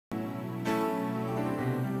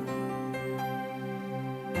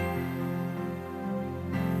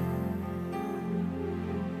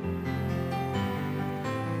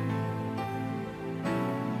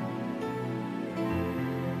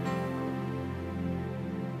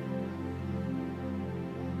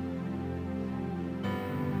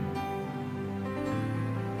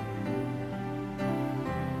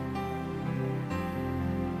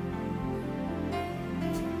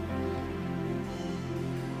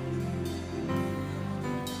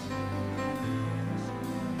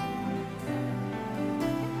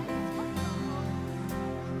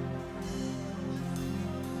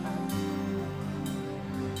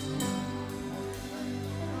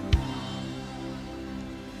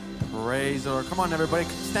Praise the Lord. Come on, everybody.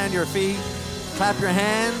 Stand to your feet. Clap your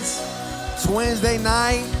hands. It's Wednesday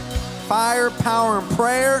night. Fire, power, and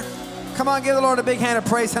prayer. Come on, give the Lord a big hand of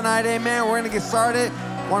praise tonight. Amen. We're going to get started.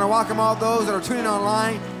 I want to welcome all those that are tuning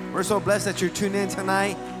online. We're so blessed that you're tuned in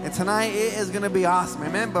tonight. And tonight it is going to be awesome.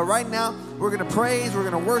 Amen. But right now, we're going to praise. We're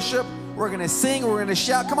going to worship. We're going to sing. We're going to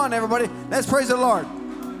shout. Come on, everybody. Let's praise the Lord.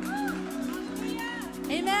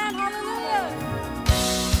 Amen. Hallelujah.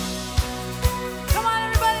 Come on,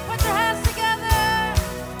 everybody, put your hands together.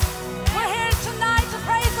 We're here tonight to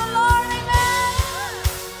praise the Lord. Amen.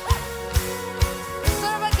 We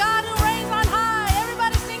serve a God who reigns on high.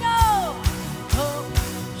 Everybody sing, oh.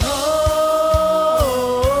 Oh.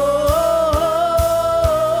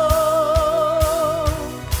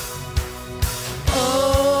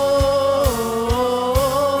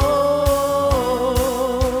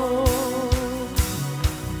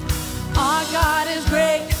 Our God is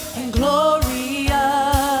great and glorious.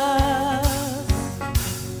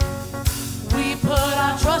 We put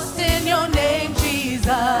our trust in your name, Jesus.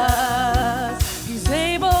 He's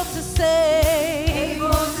able to save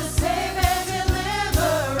and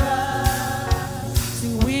deliver us.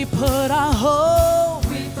 Sing, we put our hope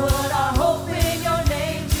in your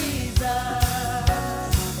name, Jesus.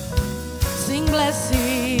 Sing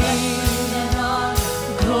blessing and honor,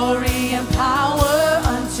 glory and power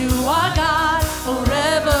unto our God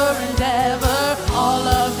forever and ever. All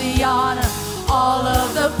of the honor, all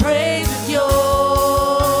of the praise is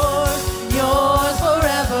yours, yours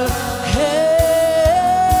forever. Hey,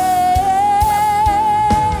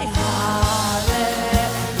 hallelujah.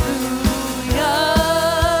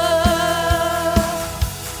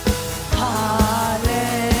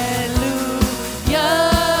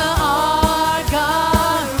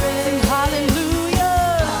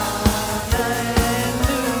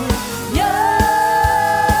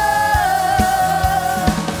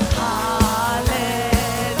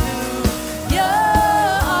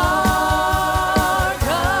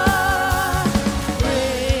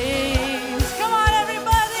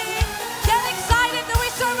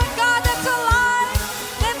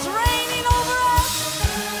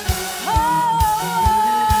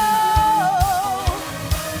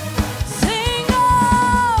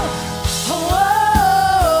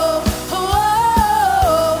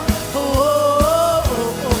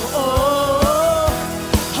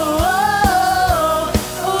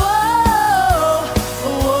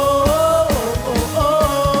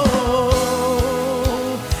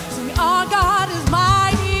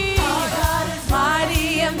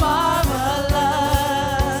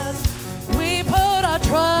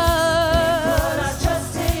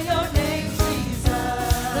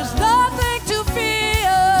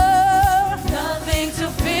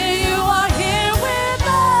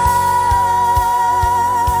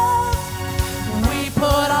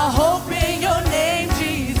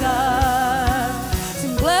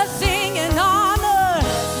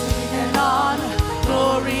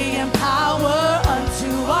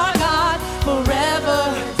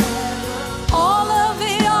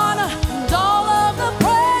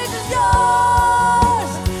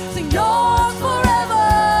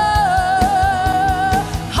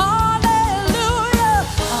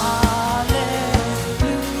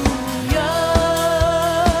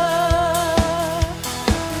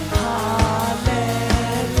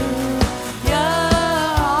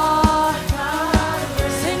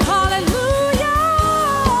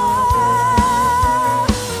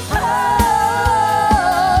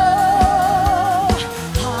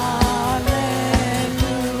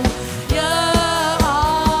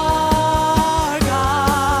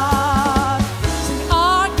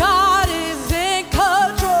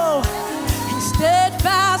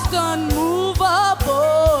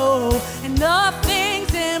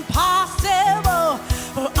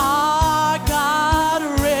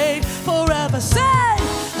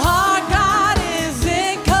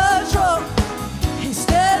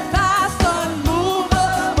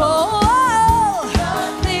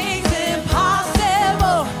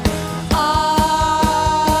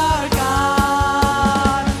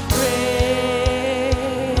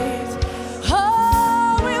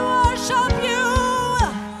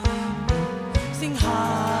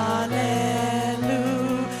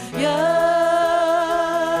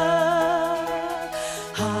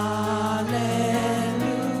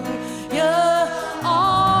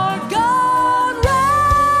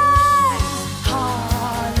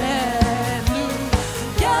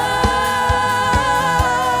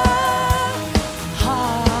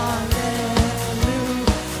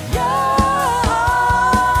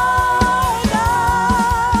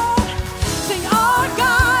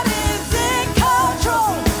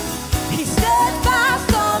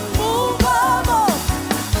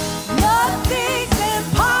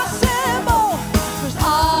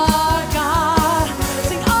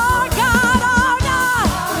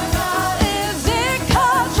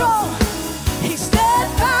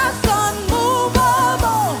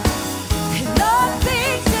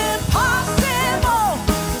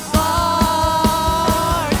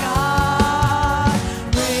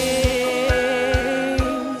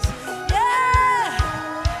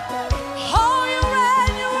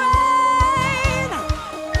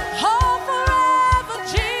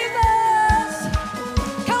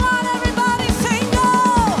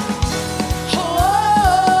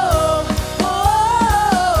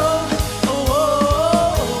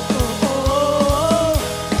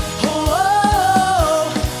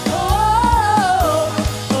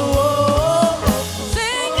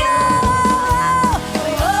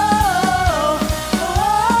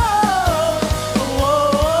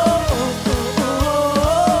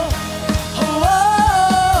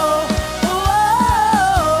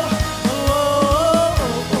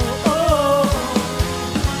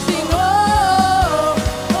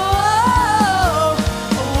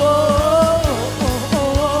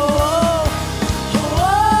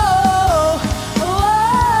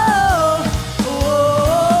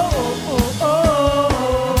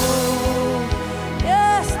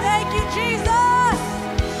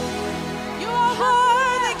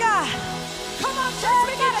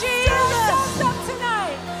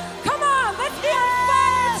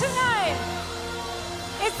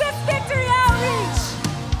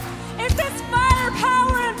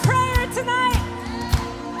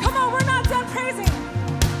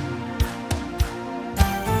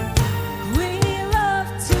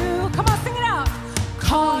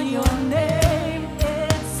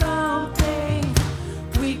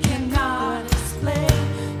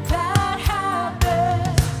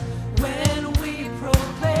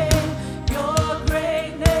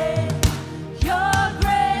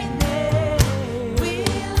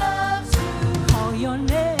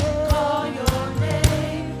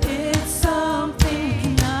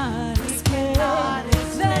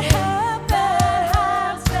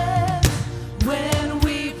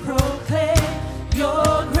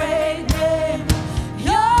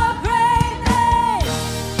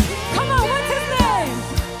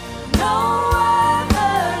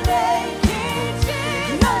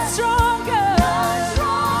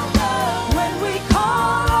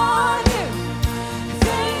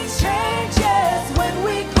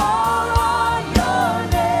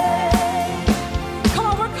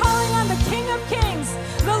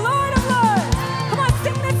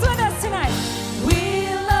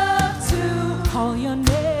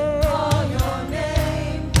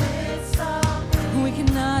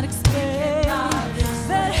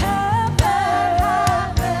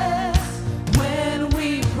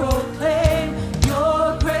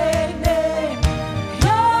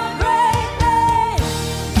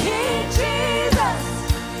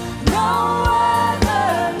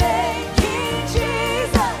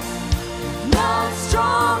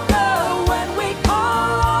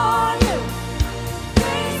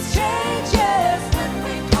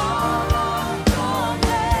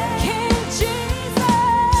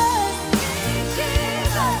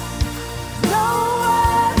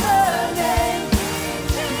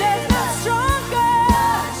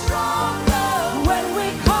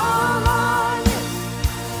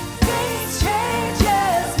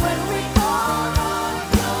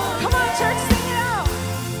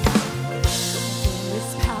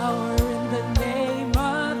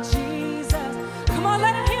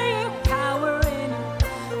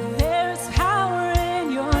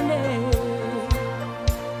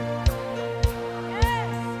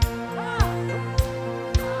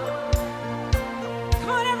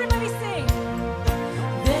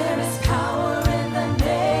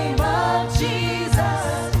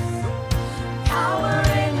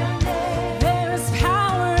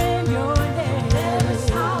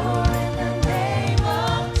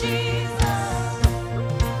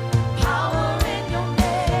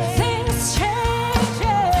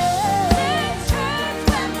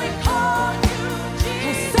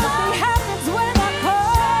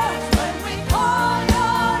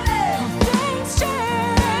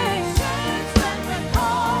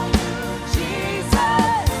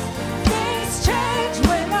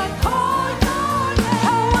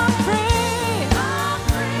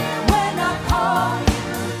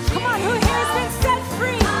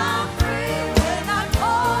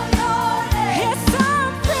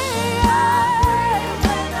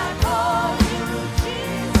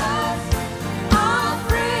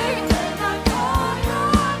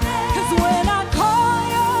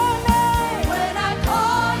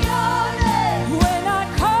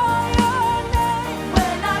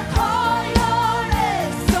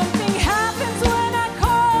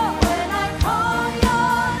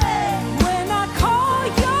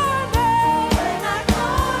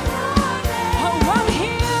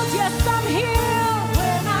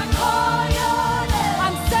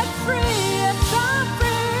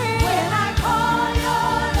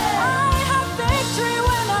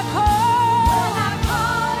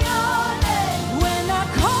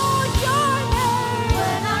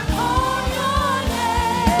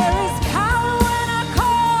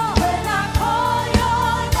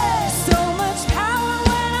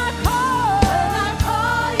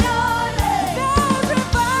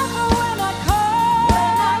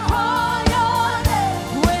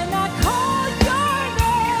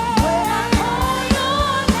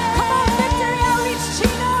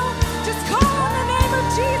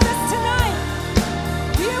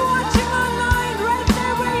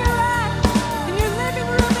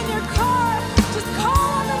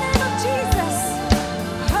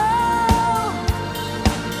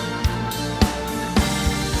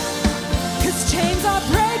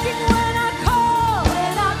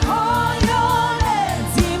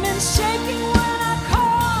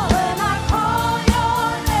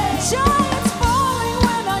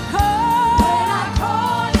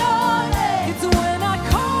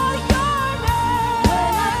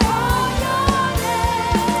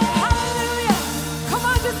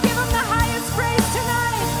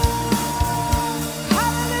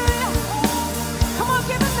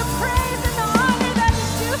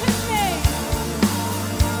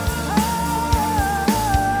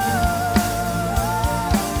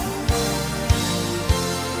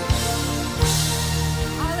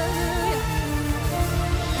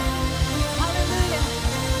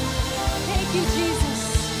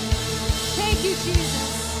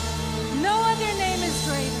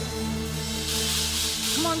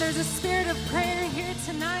 on, there's a spirit of prayer here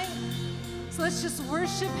tonight. So let's just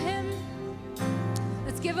worship Him.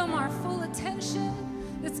 Let's give Him our full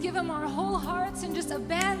attention. Let's give Him our whole hearts and just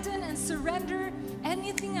abandon and surrender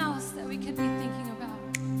anything else that we could be thinking about.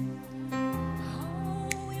 Oh,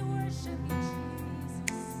 we worship you,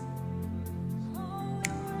 Jesus. Oh,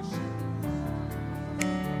 we worship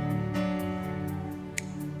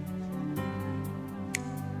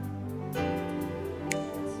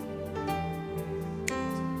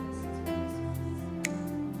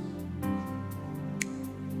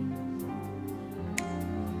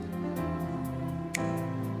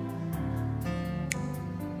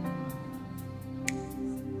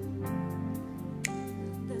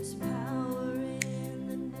There's power in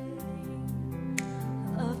the name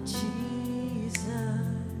of Jesus.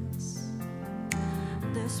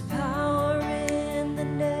 There's power in the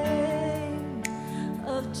name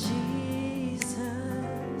of Jesus.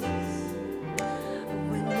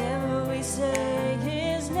 Whenever we say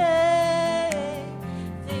His name,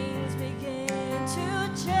 things begin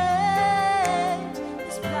to change.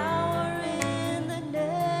 There's power in the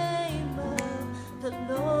name of the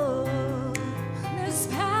Lord. There's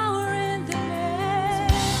power in the name.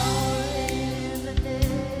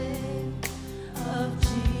 Of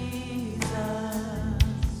Jesus.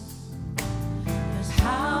 There's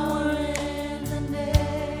power in the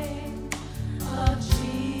name of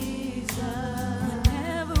Jesus.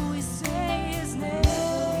 Whenever we say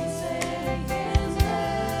His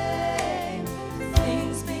name,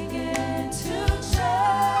 Things begin to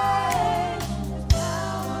change. There's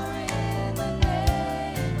power in the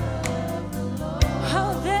name of the Lord.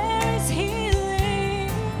 oh, there is healing.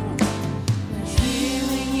 There's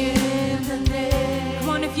healing in the name. Come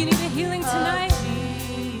on, if you need a healing tonight,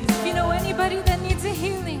 if you know anybody that needs a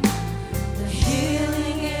healing, The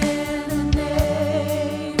healing in the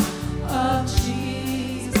name of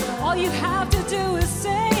Jesus. all you have to do is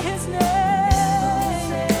say His name.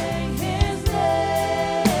 Say His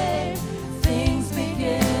name, things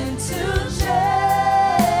begin to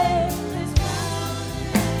change. There's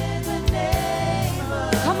power in the name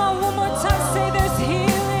of Come on, one more time, say there's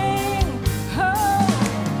healing. Oh,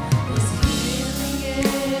 There's healing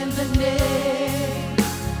in the name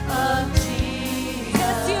of Jesus.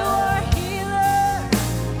 yes, you are a healer.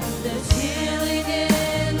 There's healing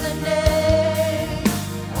in the name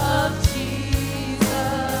of Jesus.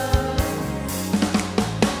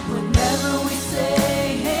 Whenever we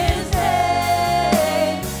say His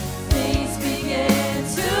name, things begin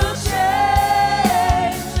to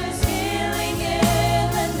change. There's healing in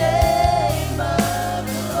the name of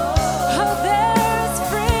the Lord. Oh, there's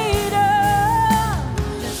freedom.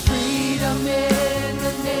 There's freedom in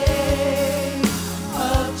the name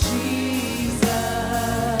of Jesus.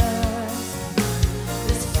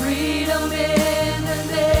 There's freedom in the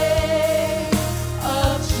name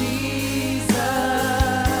of Jesus.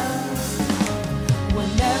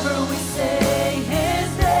 Whenever we say His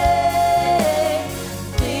name,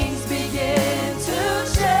 things begin to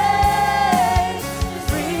change. There's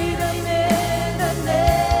freedom in the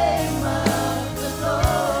name of the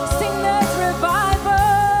Lord. Sing there's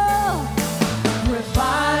revival.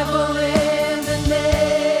 Revival in the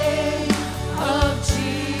name of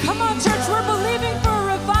Jesus. Come on, church, we're believing for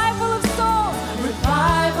a revival of souls.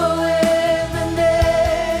 Revival in the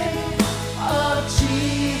name of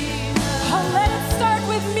Jesus. Oh, let it start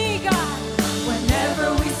with me, God.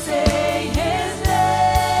 Whenever we say His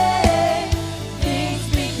name, things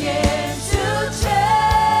begin to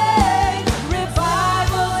change.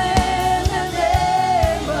 Revival in the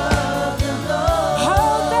name of the Lord.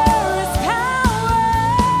 Oh, there is power.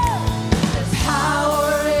 There's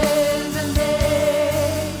power in the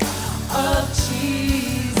name of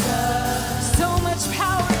Jesus. So much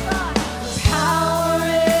power, God. Power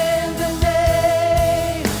in the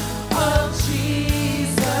name of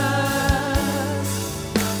Jesus.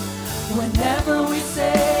 Whenever we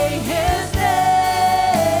say His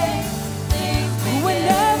name, things begin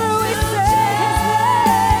Whenever we to say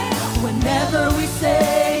change. Whenever we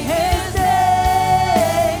say His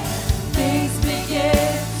name, things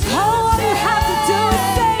begin to all you have to do is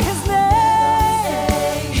say His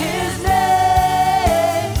name. His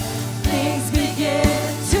name, things begin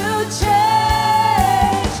to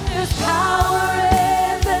change. There's power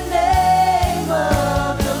in the name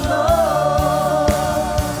of the Lord.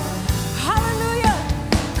 Hallelujah.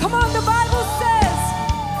 Come on, the Bible says,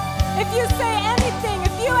 if you say anything,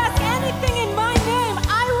 if you ask anything in my name,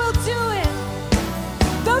 I will do it.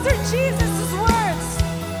 Those are Jesus' words.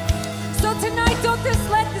 So tonight, don't just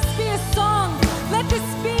let this be a song. Let this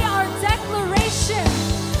be our declaration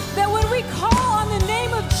that when we call on the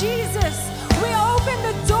name of Jesus, we open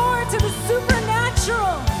the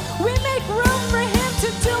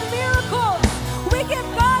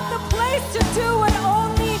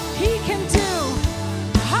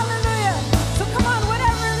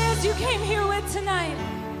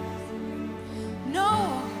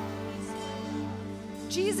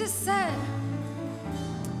Jesus said,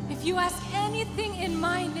 if you ask anything in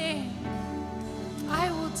my name,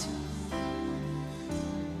 I will do.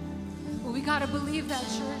 But we gotta believe that,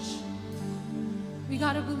 church. We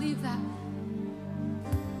gotta believe that.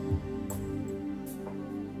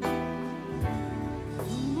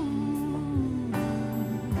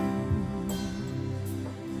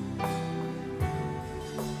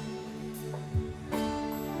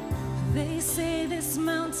 They say this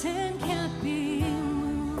mountain can't be moved.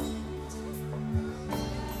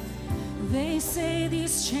 They say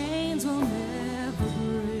these chains will never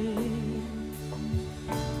break.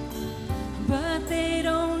 But they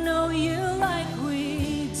don't know you like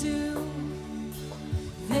we do.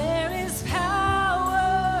 There is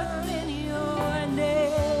power in your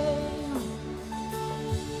name.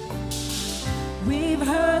 We've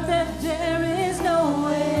heard that there is no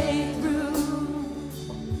way through.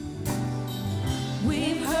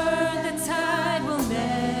 We've heard the tide will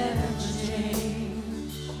never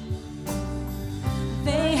change.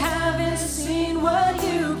 They haven't seen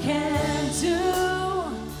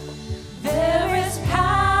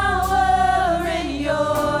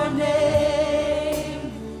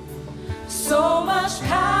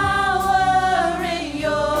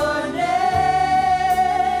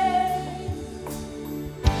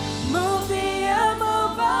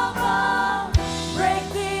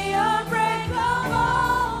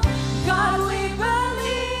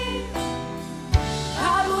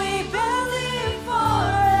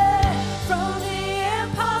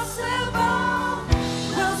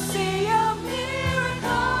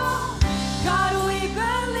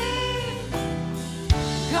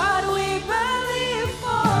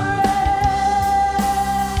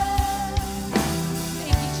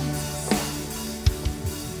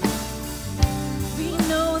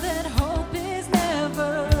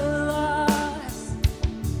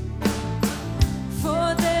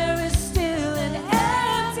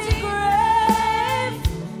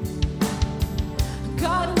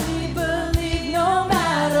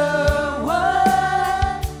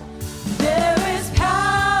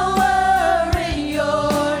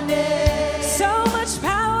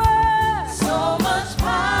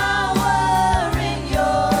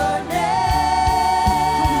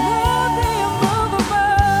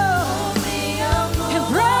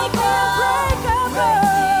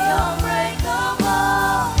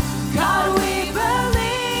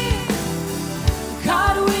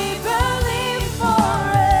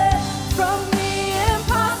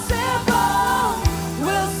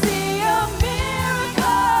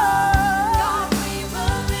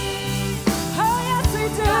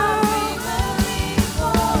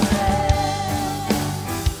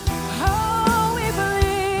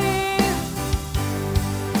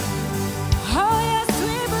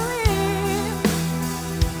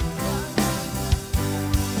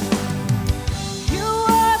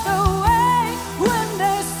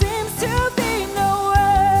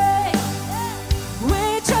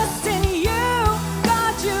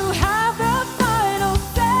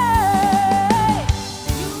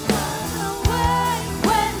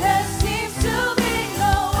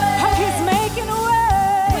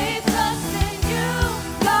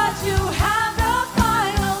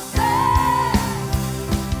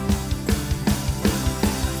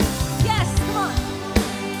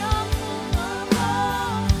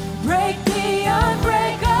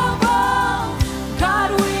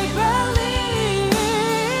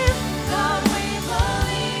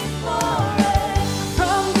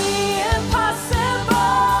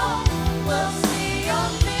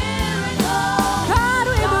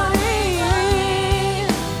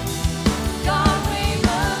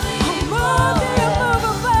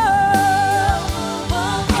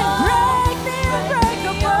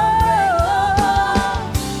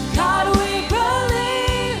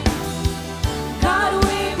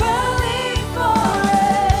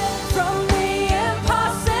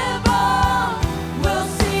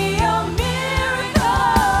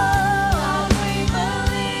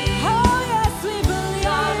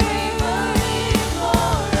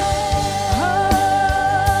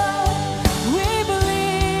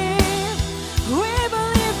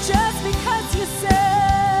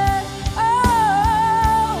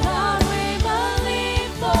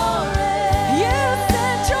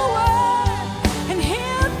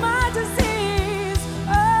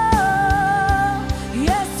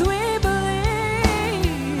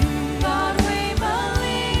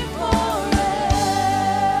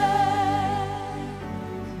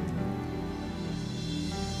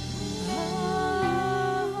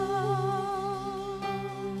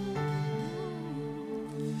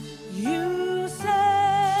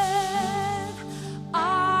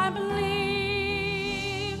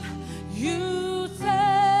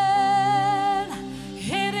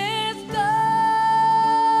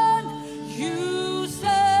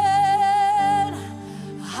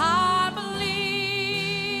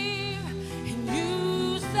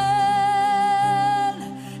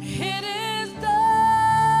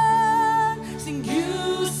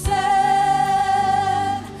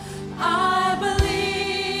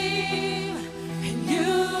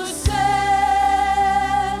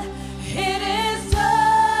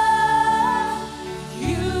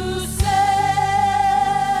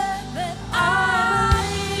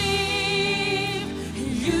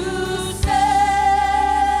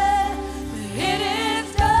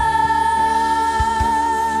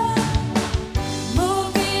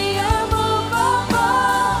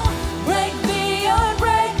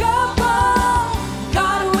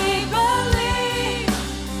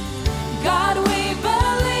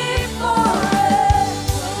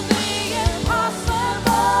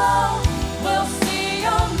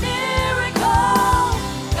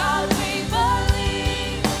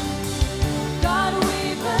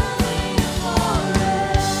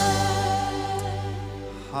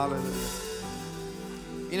Hallelujah.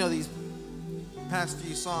 You know, these past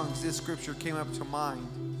few songs, this scripture came up to mind,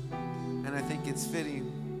 and I think it's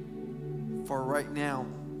fitting for right now.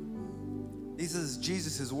 These is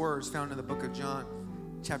Jesus' words found in the book of John,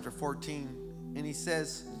 chapter 14. And he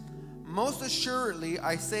says, most assuredly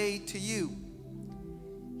I say to you,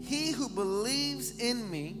 he who believes in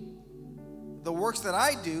me, the works that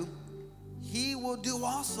I do, he will do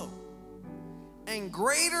also. And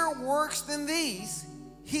greater works than these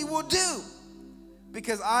he will do,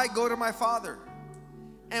 because I go to my Father.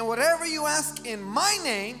 And whatever you ask in my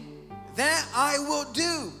name, that I will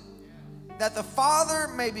do, that the Father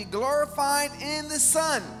may be glorified in the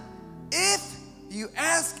Son. If you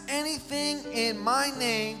ask anything in my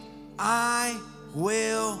name, I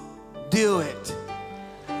will do it.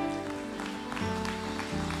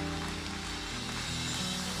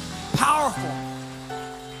 Powerful.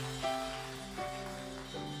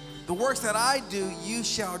 The works that I do, you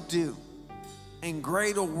shall do, and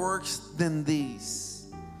greater works than these.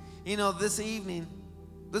 You know, this evening,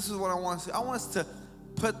 this is what I want to do. I want us to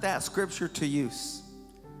put that scripture to use.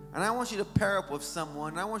 And I want you to pair up with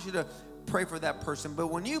someone. I want you to pray for that person. But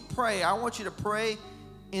when you pray, I want you to pray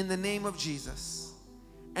in the name of Jesus.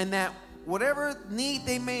 And that whatever need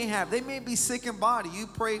they may have, they may be sick in body, you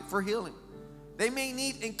pray for healing. They may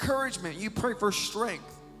need encouragement, you pray for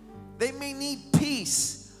strength. They may need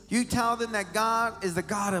peace. You tell them that God is the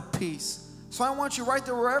God of peace. So I want you right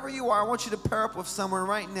there, wherever you are, I want you to pair up with someone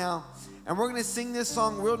right now. And we're going to sing this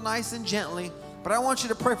song real nice and gently. But I want you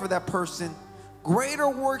to pray for that person. Greater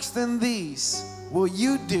works than these will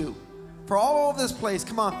you do. For all over this place,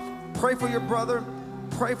 come on, pray for your brother,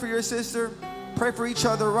 pray for your sister, pray for each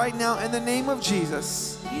other right now in the name of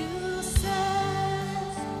Jesus. You said,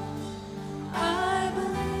 I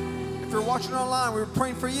believe. If you're watching online, we're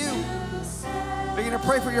praying for you. You're going to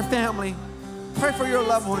pray for your family. Pray for your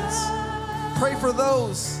loved ones. Pray for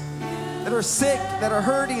those that are sick, that are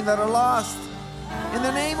hurting, that are lost. In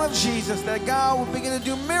the name of Jesus, that God will begin to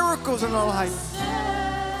do miracles in our life.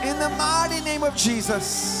 In the mighty name of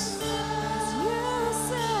Jesus.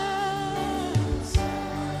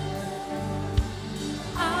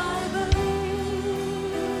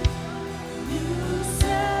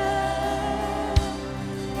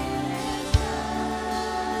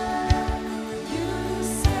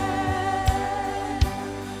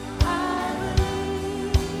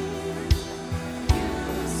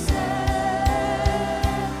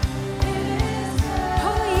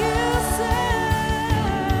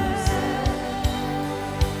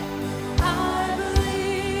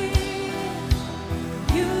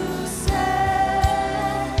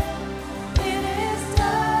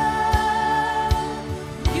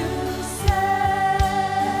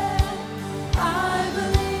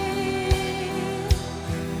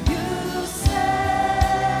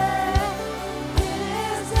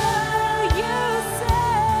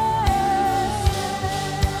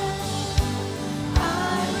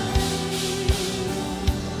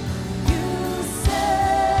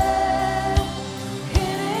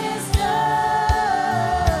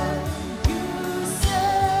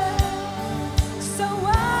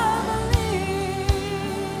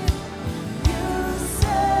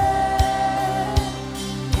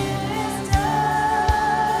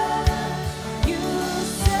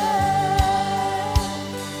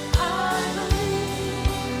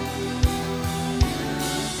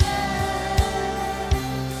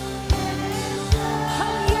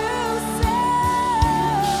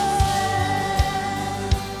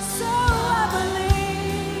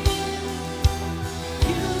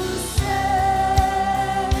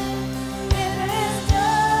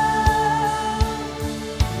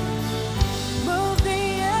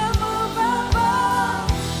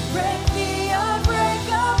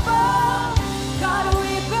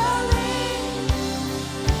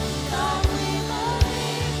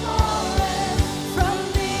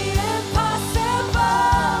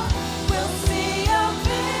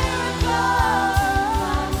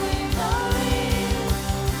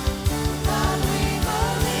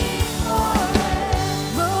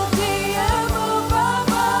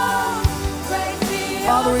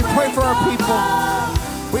 Father, we pray for our people.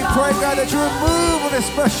 We pray, God, that you would move in a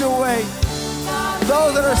special way.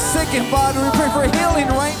 Those that are sick in body, we pray for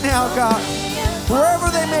healing right now, God.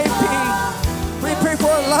 Wherever they may be, we pray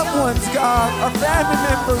for our loved ones, God, our family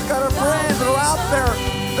members, God, our friends that are out there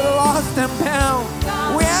that are lost and bound.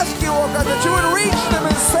 We ask you, oh God, that you would reach them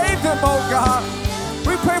and save them, oh God.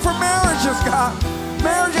 We pray for marriages, God.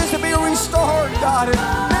 Marriages to be restored, God, and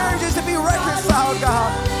marriages to be reconciled,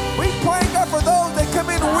 God. We pray, God, for those that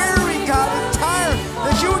come in weary, God, and tired,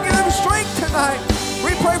 that you would give them strength tonight.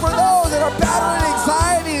 We pray for those that are battling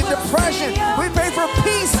anxiety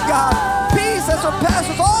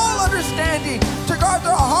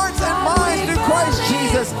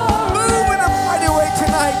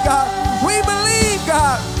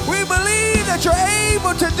that you're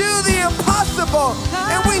able to do the impossible.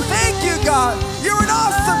 And we thank you, God. You're an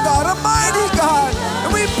awesome God, a mighty God.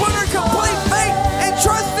 And we put our complete faith and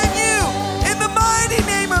trust in you. In the mighty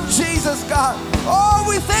name of Jesus, God. Oh,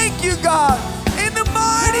 we thank you, God. In the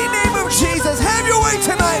mighty name of Jesus. Have your way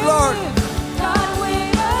tonight, Lord.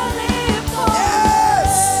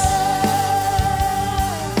 Yes.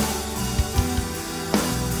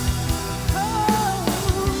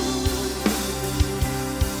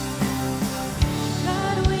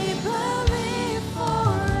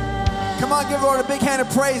 Come on, give the Lord a big hand of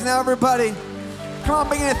praise now, everybody. Come on,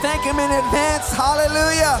 begin to thank Him in advance.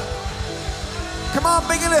 Hallelujah. Come on,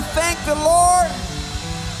 begin to thank the Lord.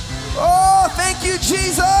 Oh, thank you,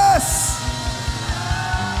 Jesus.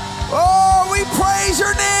 Oh, we praise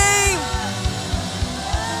your name.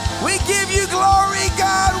 We give you glory,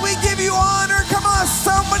 God. We give you honor. Come on,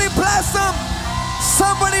 somebody bless Him.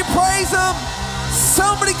 Somebody praise Him.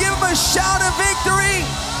 Somebody give Him a shout of victory.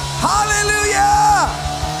 Hallelujah.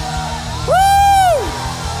 Woo!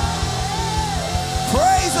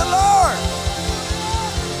 Praise the Lord.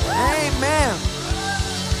 Amen.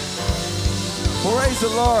 Praise the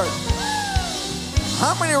Lord.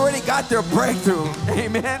 How many already got their breakthrough?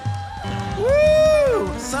 Amen.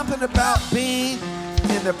 Woo! Something about being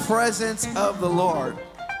in the presence of the Lord.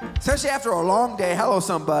 Especially after a long day. Hello,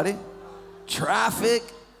 somebody. Traffic.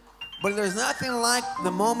 But there's nothing like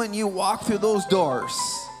the moment you walk through those doors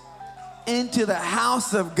into the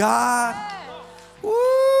house of God.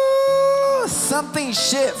 Woo! Something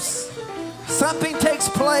shifts. Something takes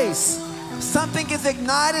place. Something gets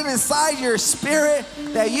ignited inside your spirit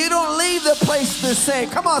that you don't leave the place the same.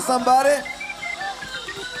 Come on, somebody.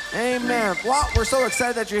 Amen. Well, we're so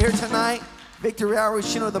excited that you're here tonight. Victory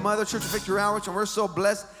Outreach, Chino, the Mother Church of Victory Outreach, and we're so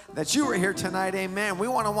blessed that you were here tonight. Amen. We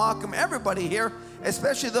want to welcome everybody here,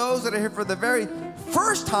 especially those that are here for the very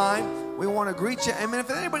first time. We want to greet you. Amen. If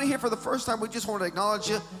there's anybody here for the first time, we just want to acknowledge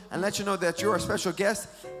you and let you know that you're a special guest.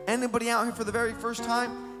 Anybody out here for the very first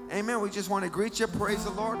time? Amen. We just want to greet you. Praise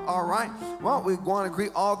the Lord. All right. Well, we want to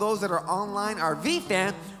greet all those that are online, our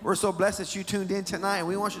V-fan. We're so blessed that you tuned in tonight, and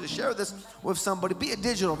we want you to share this with somebody. Be a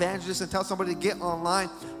digital evangelist and tell somebody to get online.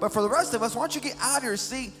 But for the rest of us, why don't you get out of your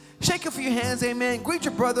seat, shake a few hands, amen. Greet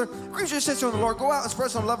your brother, greet your sister in the Lord. Go out and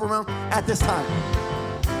spread some love around at this time.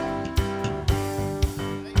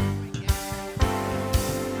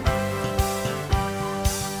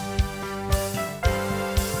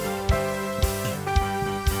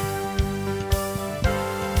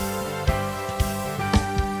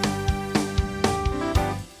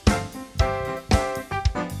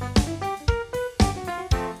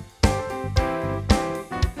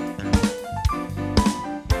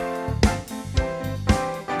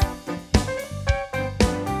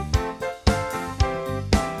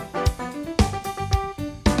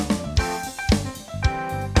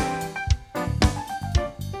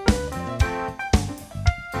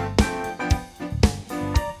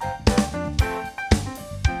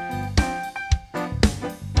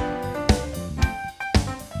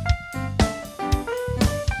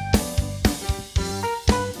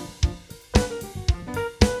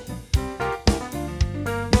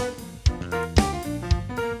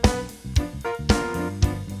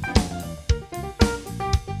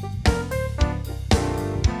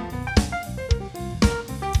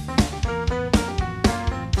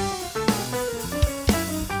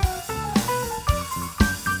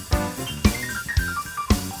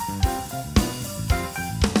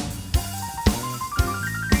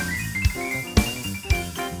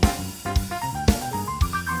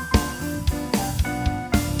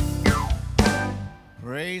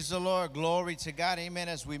 Praise the Lord. Glory to God. Amen.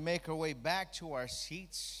 As we make our way back to our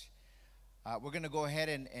seats, we're going to go ahead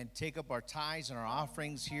and take up our tithes and our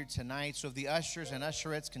offerings here tonight. So if the ushers and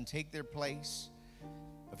usherettes can take their place.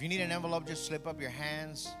 If you need an envelope, just slip up your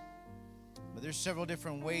hands. But there's several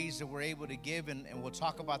different ways that we're able to give, and we'll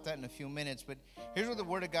talk about that in a few minutes. But here's what the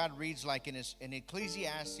Word of God reads like in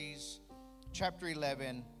Ecclesiastes chapter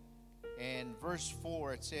 11 and verse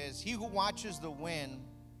 4. It says, "He who watches the wind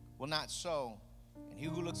will not sow, and he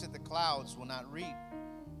who looks at the clouds will not reap.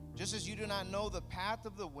 Just as you do not know the path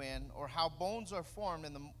of the wind, or how bones are formed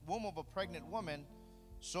in the womb of a pregnant woman,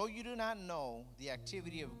 so you do not know the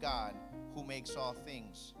activity of God who makes all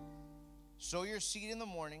things. Sow your seed in the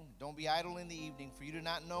morning, don't be idle in the evening, for you do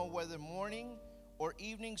not know whether morning or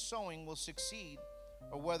evening sowing will succeed,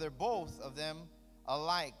 or whether both of them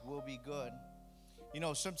alike will be good." You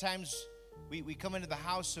know, sometimes we come into the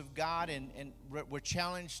house of God and we're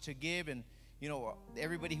challenged to give, and you know,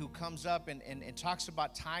 everybody who comes up and talks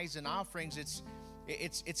about tithes and offerings,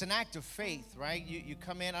 it's an act of faith, right? You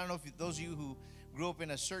come in. I don't know if those of you who grew up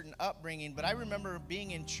in a certain upbringing, but I remember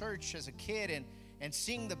being in church as a kid and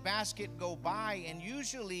seeing the basket go by. And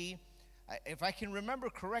usually, if I can remember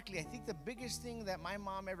correctly, I think the biggest thing that my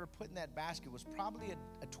mom ever put in that basket was probably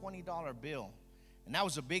a $20 bill. And that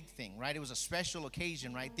was a big thing, right? It was a special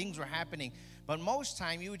occasion, right? Things were happening. But most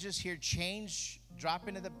time, you would just hear change drop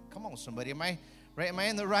into the, come on, somebody, am I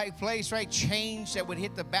in the right place, right? Change that would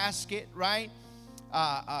hit the basket, right?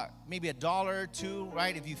 Maybe $1 or $2,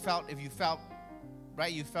 right? If you felt,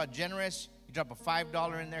 right, you felt generous, you drop a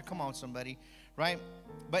 $5 in there. Come on, somebody, right?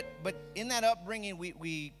 But in that upbringing,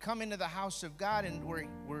 we come into the house of God and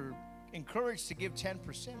we're encouraged to give 10%.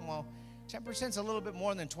 Well, 10% is a little bit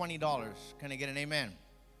more than $20. Can I get an amen?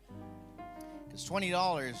 Because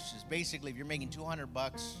 $20 is basically if you're making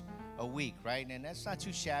 $200 a week, right? And that's not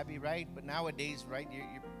too shabby, right? But nowadays, right, you're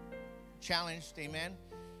challenged, amen?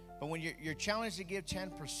 But when you're challenged to give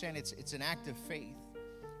 10%, it's an act of faith.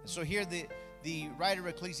 And so here the writer of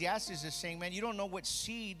Ecclesiastes is saying, man, you don't know what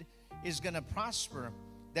seed is going to prosper.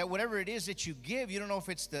 That whatever it is that you give, you don't know if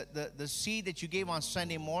it's the seed that you gave on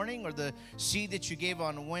Sunday morning or the seed that you gave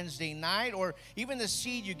on Wednesday night or even the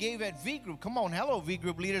seed you gave at V Group. Come on, hello, V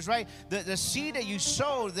Group leaders, right? The seed that you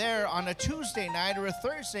sowed there on a Tuesday night or a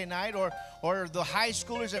Thursday night or the high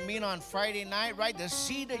schoolers that meet on Friday night, right? The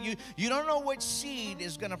seed that you don't know which seed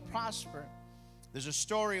is going to prosper. There's a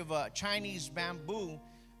story of a Chinese bamboo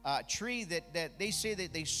tree that they say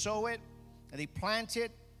that they sow it and they plant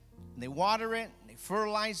it and they water it.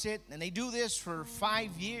 Fertilize it, and they do this for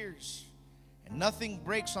 5 years, and nothing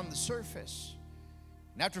breaks on the surface.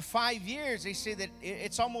 And after 5 years, they say that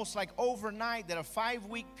it's almost like overnight that a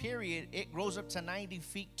 5-week period, it grows up to 90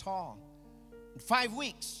 feet tall. In 5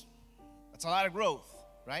 weeks, that's a lot of growth,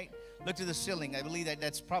 right? Look to the ceiling. I believe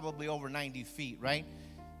that's probably over 90 feet, right?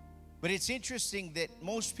 But it's interesting that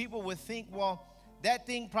most people would think, well, that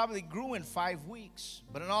thing probably grew in 5 weeks.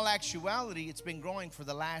 But in all actuality, it's been growing for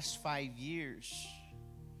the last 5 years.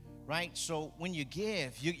 Right? So when you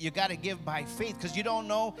give, you got to give by faith because you don't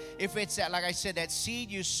know if it's that, like I said, that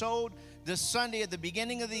seed you sowed the Sunday at the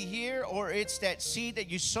beginning of the year or it's that seed that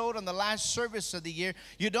you sowed on the last service of the year.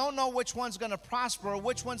 You don't know which one's going to prosper or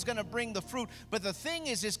which one's going to bring the fruit. But the thing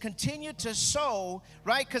is continue to sow,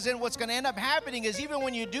 right? Because then what's going to end up happening is even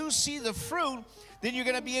when you do see the fruit, then you're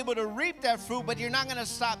going to be able to reap that fruit, but you're not going to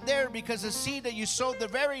stop there because the seed that you sowed the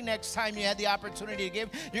very next time you had the opportunity to give,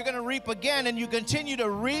 you're going to reap again, and you continue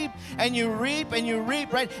to reap, and you reap, and you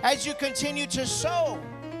reap, right, as you continue to sow.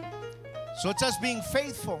 So it's us being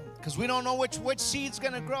faithful because we don't know which seed's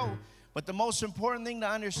going to grow. But the most important thing to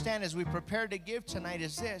understand as we prepare to give tonight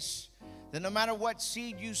is this, that no matter what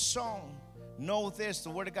seed you sow, know this,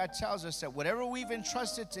 the Word of God tells us that whatever we've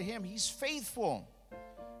entrusted to Him, He's faithful.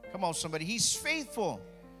 Come on, somebody. He's faithful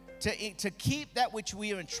to keep that which we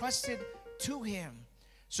have entrusted to Him.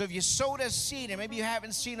 So if you sowed a seed and maybe you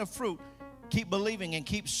haven't seen a fruit, keep believing and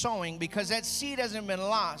keep sowing because that seed hasn't been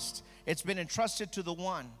lost. It's been entrusted to the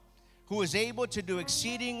one who is able to do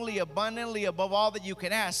exceedingly abundantly above all that you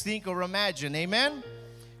can ask, think, or imagine. Amen?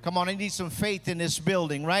 Come on, I need some faith in this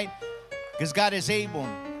building, right? Because God is able.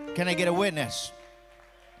 Can I get a witness?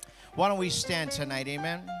 Why don't we stand tonight?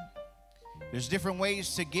 Amen? There's different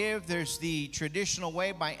ways to give. There's the traditional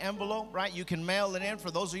way by envelope, right? You can mail it in.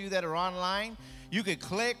 For those of you that are online, you could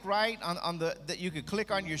click right on you could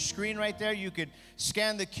click on your screen right there. You could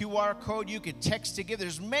scan the QR code. You could text to give.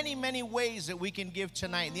 There's many, many ways that we can give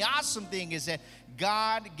tonight. And the awesome thing is that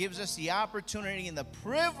God gives us the opportunity and the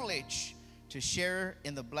privilege to share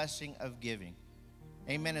in the blessing of giving.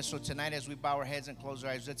 Amen. And so tonight, as we bow our heads and close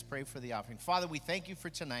our eyes, let's pray for the offering. Father, we thank you for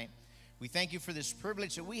tonight. We thank you for this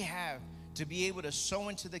privilege that we have to be able to sow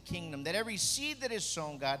into the kingdom, that every seed that is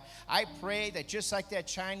sown, God, I pray that just like that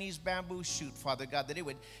Chinese bamboo shoot, Father God, that it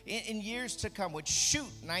would, in years to come, would shoot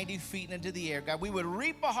 90 feet into the air, God. We would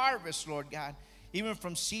reap a harvest, Lord God, even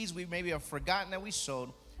from seeds we maybe have forgotten that we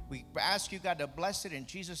sowed. We ask you, God, to bless it. In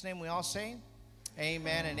Jesus' name we all say,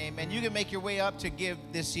 amen and amen. You can make your way up to give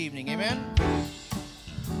this evening. Amen.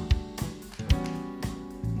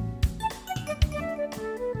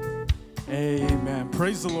 Amen.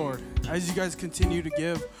 Praise the Lord. As you guys continue to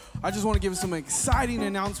give, I just want to give some exciting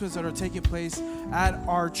announcements that are taking place at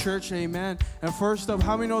our church. Amen. And first up,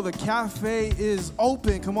 how many know the cafe is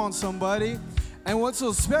open? Come on, somebody. And what's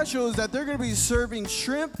so special is that they're going to be serving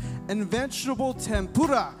shrimp and vegetable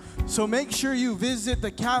tempura. So make sure you visit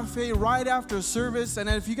the cafe right after service. And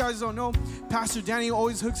if you guys don't know, Pastor Danny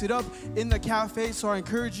always hooks it up in the cafe. So I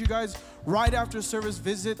encourage you guys right after service,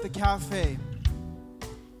 visit the cafe.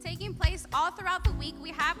 Take taking place all throughout the week.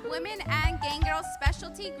 We have women and gang girls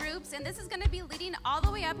specialty groups, and this is going to be leading all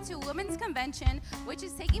the way up to Women's Convention, which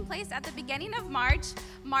is taking place at the beginning of March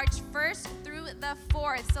 1st through the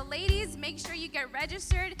 4th. So ladies, make sure you get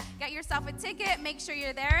registered, get yourself a ticket, make sure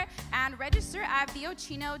you're there, and register at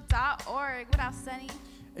vocinfo.org. What else, Sonny?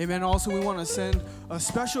 Amen. Also, we want to send a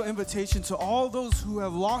special invitation to all those who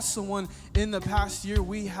have lost someone in the past year.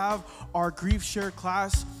 We have our Grief Share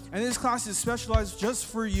class, and this class is specialized just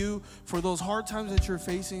for you, for those hard times that you're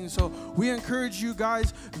facing. So we encourage you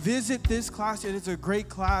guys, visit this class. It is a great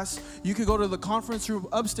class. You can go to the conference room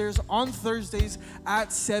upstairs on Thursdays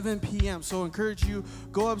at 7 p.m. So encourage you,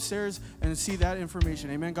 go upstairs and see that information.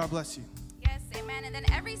 Amen. God bless you. Amen. And then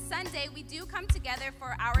every Sunday, we do come together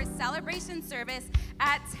for our celebration service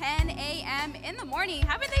at 10 a.m. in the morning.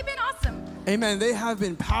 Haven't they been awesome? Amen. They have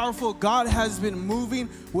been powerful. God has been moving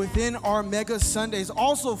within our Mega Sundays.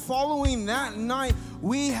 Also, following that night,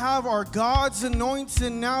 we have our God's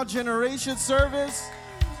Anointed Now Generation service.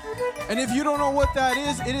 And if you don't know what that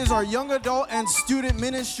is, it is our young adult and student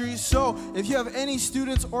ministry. So if you have any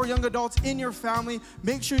students or young adults in your family,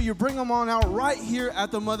 make sure you bring them on out right here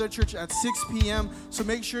at the Mother Church at 6 p.m. So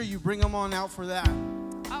make sure you bring them on out for that.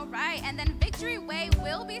 All right, and then Victory Way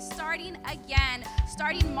will be starting again,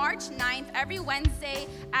 starting March 9th, every Wednesday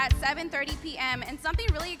at 7:30 p.m. And something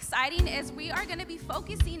really exciting is we are going to be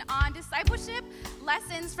focusing on discipleship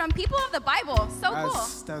lessons from people of the Bible. So cool.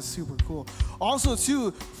 That's super cool. Also,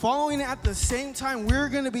 too, following at the same time, we're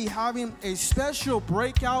going to be having a special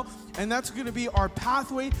breakout, and that's going to be our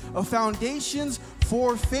Pathway of Foundations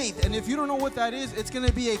for Faith. And if you don't know what that is, it's going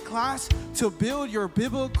to be a class to build your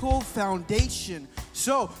biblical foundation.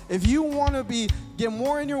 So if you want to get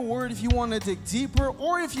more in your word, if you want to dig deeper,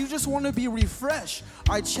 or if you just want to be refreshed,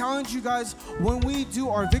 I challenge you guys, when we do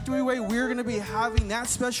our Victory Way, we're going to be having that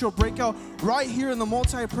special breakout right here in the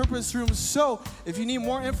multi-purpose room. So if you need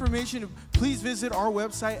more information, please visit our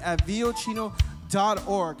website at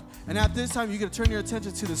vocinfo.org. And at this time, you can turn your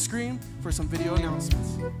attention to the screen for some video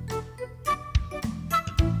announcements.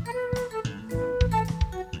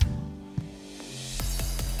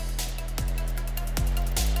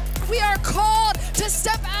 We are called to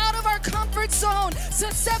step out of our comfort zone,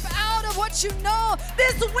 to step out of what you know.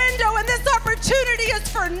 This window and this opportunity is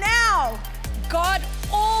for now. God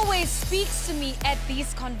always speaks to me at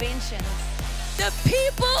these conventions. The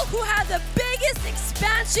people who have the biggest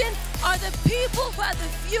expansion are the people who have the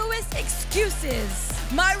fewest excuses.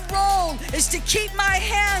 My role is to keep my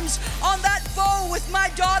hands on that bow with my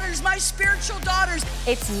daughters, my spiritual daughters.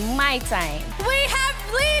 It's my time. We have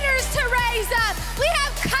leaders to raise up. We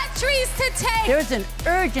have countries to take. There's an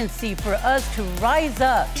urgency for us to rise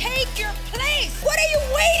up. Take your place. What are you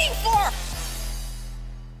waiting for?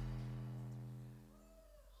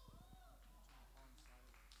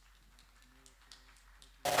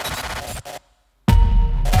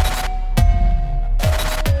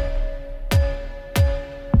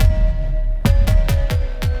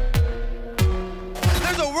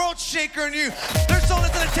 Shaker in you. There's someone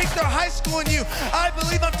that's going to take their high school in you. I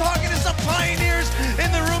believe I'm talking to some pioneers in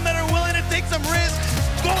the room that are willing to take some risks,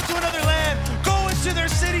 go to another land, go into their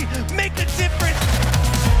city, make a difference.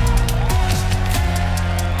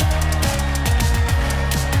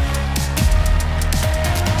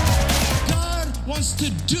 God wants to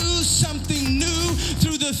do something new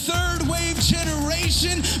through the third wave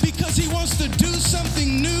generation because he wants to do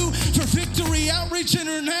something new for Victory Outreach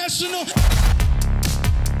International.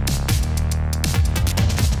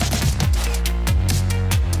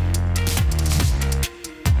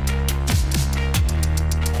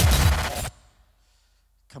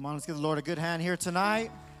 Come on, let's give the Lord a good hand here tonight.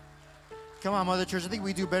 Come on, Mother Church. I think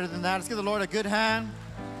we do better than that. Let's give the Lord a good hand.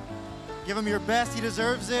 Give him your best. He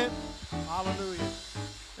deserves it. Hallelujah.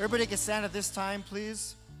 Everybody can stand at this time,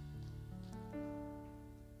 please.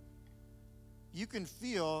 You can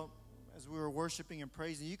feel, as we were worshiping and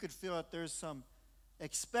praising, you could feel that there's some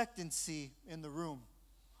expectancy in the room.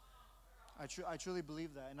 I truly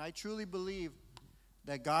believe that. And I truly believe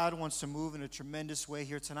that God wants to move in a tremendous way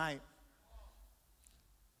here tonight.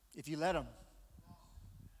 If you let him.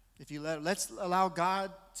 Let's allow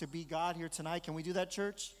God to be God here tonight. Can we do that,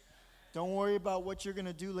 church? Don't worry about what you're going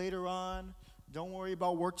to do later on. Don't worry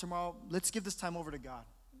about work tomorrow. Let's give this time over to God.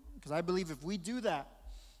 Because I believe if we do that,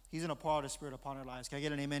 he's going to pour out his Spirit upon our lives. Can I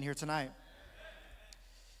get an amen here tonight?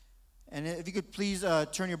 And if you could please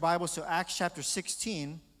turn your Bibles to Acts chapter 16.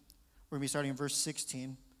 We're going to be starting in verse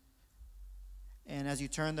 16. And as you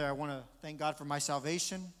turn there, I want to thank God for my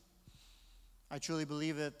salvation. I truly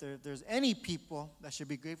believe that there's any people that should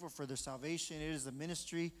be grateful for their salvation. It is the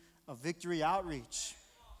ministry of Victory Outreach.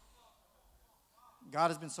 God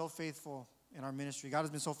has been so faithful in our ministry. God has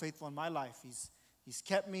been so faithful in my life. He's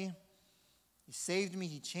kept me. He saved me.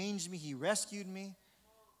 He changed me. He rescued me.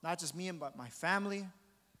 Not just me, but my family.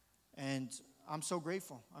 And I'm so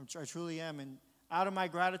grateful. I truly am. And out of my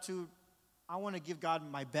gratitude, I want to give God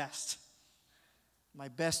my best. My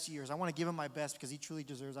best years. I want to give him my best because he truly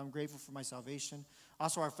deserves. I'm grateful for my salvation.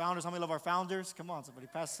 Also, our founders. How many love our founders? Come on, somebody.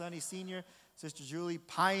 Pastor Sonny Sr., Sister Julie,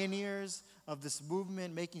 pioneers of this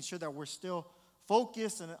movement, making sure that we're still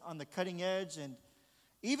focused and on the cutting edge. And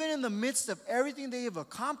even in the midst of everything they have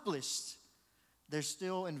accomplished, they're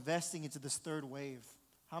still investing into this third wave.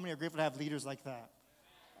 How many are grateful to have leaders like that?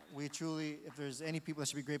 We truly, if there's any people that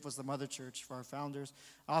should be grateful, it's the Mother Church for our founders.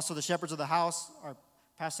 Also, the shepherds of the house, our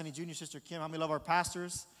Pastor Sonny Jr., Sister Kim. How many love our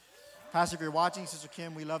pastors? Pastor, if you're watching, Sister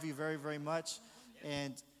Kim, we love you very, very much.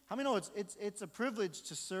 And how many know it's a privilege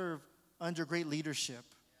to serve under great leadership?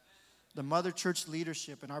 The Mother Church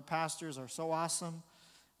leadership, and our pastors are so awesome.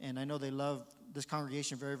 And I know they love this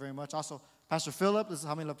congregation very, very much. Also, Pastor Philip, this is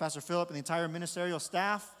how many love Pastor Philip and the entire ministerial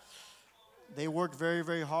staff. They work very,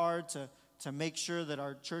 very hard to make sure that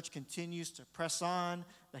our church continues to press on,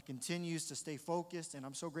 that continues to stay focused. And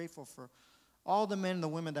I'm so grateful for all the men and the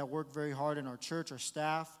women that work very hard in our church, our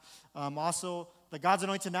staff. Also, the God's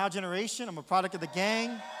Anointed Now generation. I'm a product of the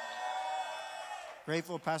gang.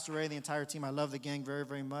 Grateful, Pastor Ray and the entire team. I love the gang very,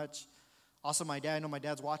 very much. Also, my dad. I know my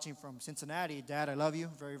dad's watching from Cincinnati. Dad, I love you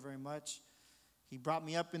very, very much. He brought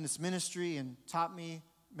me up in this ministry and taught me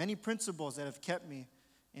many principles that have kept me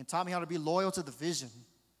and taught me how to be loyal to the vision.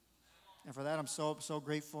 And for that, I'm so, so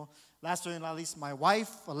grateful. Last but not least, my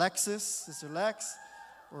wife, Alexis, Sister Lex.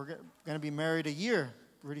 We're going to be married a year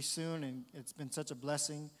pretty soon, and it's been such a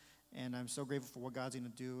blessing, and I'm so grateful for what God's going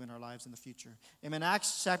to do in our lives in the future. Amen.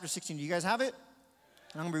 Acts chapter 16, do you guys have it?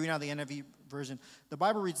 I'm going to be reading out the NIV version. The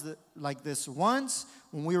Bible reads like this. Once,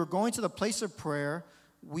 when we were going to the place of prayer,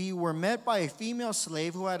 we were met by a female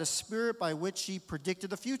slave who had a spirit by which she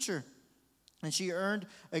predicted the future, and she earned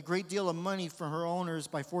a great deal of money from her owners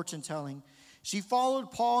by fortune telling. She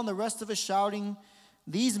followed Paul and the rest of us, shouting,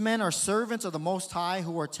 "These men are servants of the Most High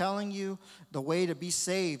who are telling you the way to be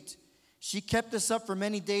saved." She kept this up for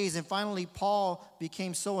many days, and finally Paul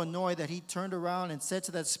became so annoyed that he turned around and said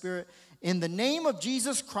to that spirit, "In the name of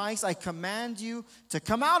Jesus Christ, I command you to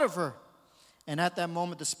come out of her." And at that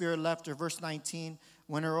moment the spirit left her. Verse 19,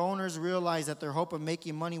 when her owners realized that their hope of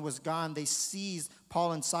making money was gone, they seized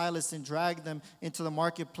Paul and Silas and dragged them into the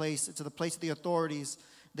marketplace, into the place of the authorities.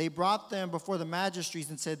 They brought them before the magistrates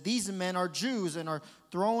and said, "These men are Jews and are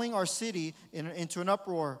throwing our city into an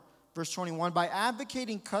uproar." Verse 21, by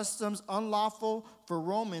advocating customs unlawful for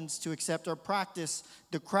Romans to accept or practice,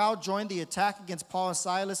 the crowd joined the attack against Paul and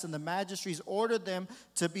Silas, and the magistrates ordered them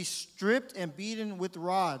to be stripped and beaten with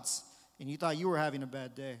rods. And you thought you were having a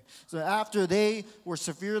bad day. So after they were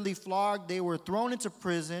severely flogged, they were thrown into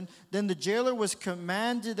prison. Then the jailer was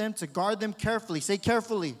commanded them to guard them carefully. Say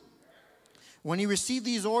carefully. When he received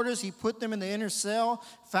these orders, he put them in the inner cell,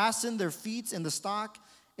 fastened their feet in the stock,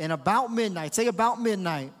 and about midnight, say about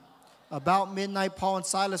midnight, Paul and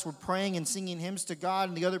Silas were praying and singing hymns to God,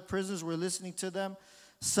 and the other prisoners were listening to them.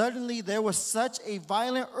 Suddenly, there was such a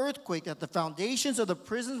violent earthquake that the foundations of the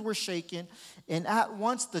prisons were shaken, and at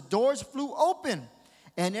once the doors flew open,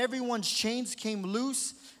 and everyone's chains came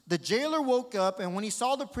loose. The jailer woke up, and when he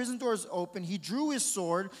saw the prison doors open, he drew his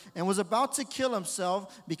sword and was about to kill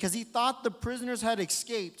himself because he thought the prisoners had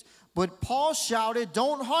escaped. But Paul shouted,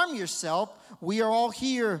 "Don't harm yourself. We are all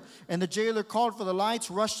here." And the jailer called for the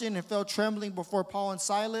lights, rushed in, and fell trembling before Paul and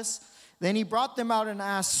Silas. Then he brought them out and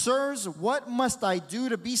asked, "Sirs, what must I do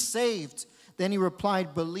to be saved?" Then he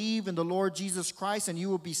replied, "Believe in the Lord Jesus Christ, and you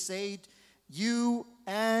will be saved, you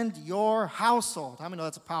and your household." How many know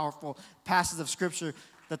that's a powerful passage of Scripture?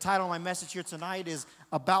 The title of my message here tonight is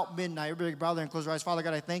About Midnight. Everybody bow there and close your eyes. Father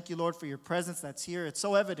God, I thank you, Lord, for your presence that's here. It's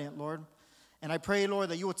so evident, Lord. And I pray, Lord,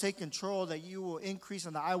 that you will take control, that you will increase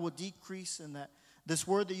and that I will decrease, and that this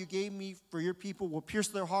word that you gave me for your people will pierce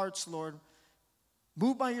their hearts, Lord.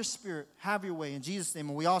 Move by your Spirit. Have your way. In Jesus' name.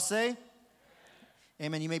 And we all say, Amen.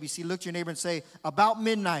 Amen. You may be seated. Look to your neighbor and say, about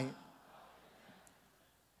midnight.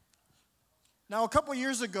 Now, a couple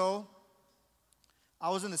years ago, I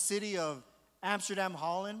was in the city of Amsterdam,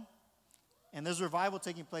 Holland. And there's a revival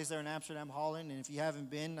taking place there in Amsterdam, Holland. And if you haven't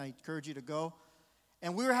been, I encourage you to go.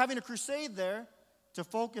 And we were having a crusade there to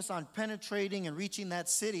focus on penetrating and reaching that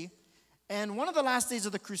city. And one of the last days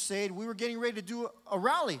of the crusade, we were getting ready to do a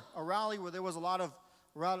rally where there was a lot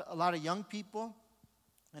of young people.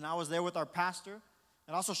 And I was there with our pastor.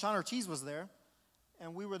 And also Sean Ortiz was there.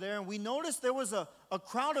 And we were there, and we noticed there was a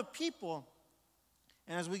crowd of people.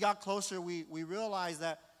 And as we got closer, we realized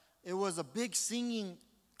that it was a big singing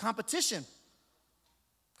competition.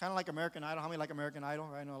 Kind of like American Idol. How many like American Idol,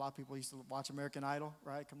 right? I know a lot of people used to watch American Idol,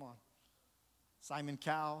 right? Come on. Simon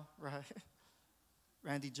Cowell, right?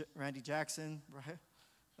 Randy Jackson, right?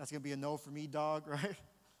 That's going to be a no for me, dog, right?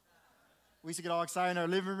 We used to get all excited in our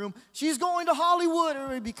living room. She's going to Hollywood.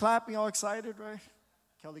 Everybody be clapping all excited, right?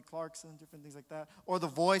 Kelly Clarkson, different things like that. Or The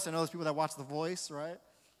Voice. I know there's people that watch The Voice, right?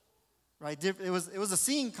 Right? It was a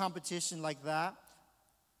singing competition like that.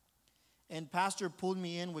 And Pastor pulled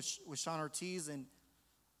me in with Sean Ortiz. And,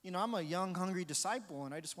 you know, I'm a young, hungry disciple.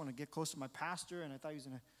 And I just want to get close to my pastor. And I thought he was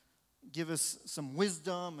going to give us some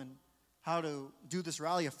wisdom and how to do this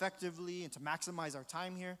rally effectively and to maximize our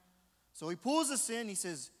time here. So he pulls us in. He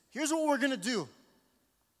says, here's what we're going to do.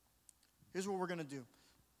 Here's what we're going to do.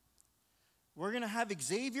 We're going to have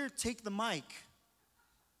Xavier take the mic.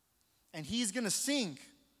 And he's going to sing.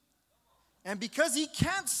 And because he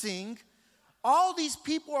can't sing, all these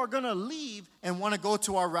people are going to leave and want to go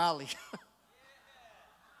to our rally.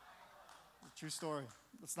 True story.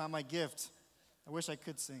 That's not my gift. I wish I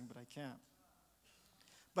could sing, but I can't.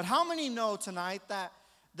 But how many know tonight that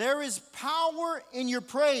there is power in your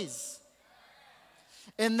praise?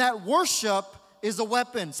 And that worship is a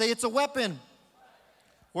weapon. Say it's a weapon.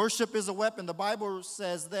 Worship is a weapon. The Bible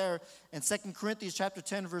says there in 2 Corinthians chapter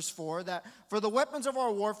 10, verse 4, that for the weapons of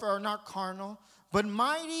our warfare are not carnal, but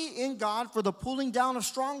mighty in God for the pulling down of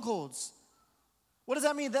strongholds. What does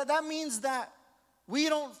that mean? That means that we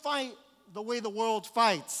don't fight the way the world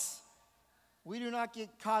fights. We do not get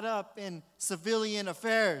caught up in civilian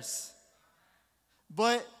affairs.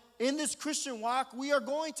 But in this Christian walk, we are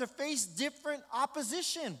going to face different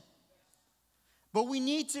opposition. But we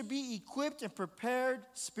need to be equipped and prepared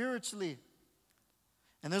spiritually.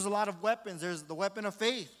 And there's a lot of weapons. There's the weapon of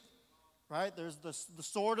faith, right? There's the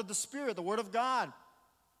sword of the Spirit, the Word of God.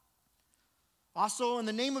 Also, in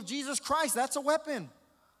the name of Jesus Christ, that's a weapon.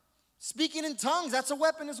 Speaking in tongues, that's a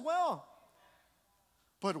weapon as well.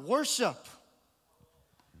 But worship,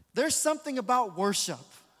 there's something about worship.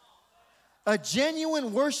 A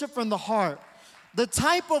genuine worship from the heart. The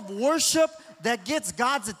type of worship that gets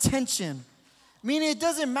God's attention. Meaning it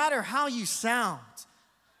doesn't matter how you sound.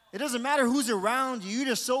 It doesn't matter who's around you. You're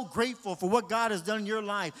just so grateful for what God has done in your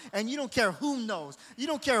life. And you don't care who knows. You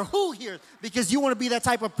don't care who hears. Because you want to be that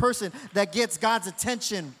type of person that gets God's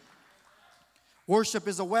attention. Worship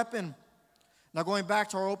is a weapon. Now going back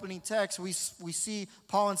to our opening text, we see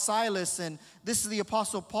Paul and Silas. And this is the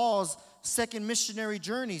Apostle Paul's second missionary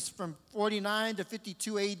journeys from 49 to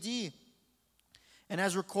 52 AD. And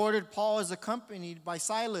as recorded, Paul is accompanied by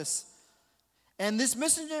Silas. And this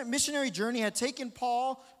missionary journey had taken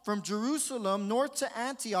Paul from Jerusalem north to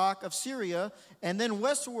Antioch of Syria and then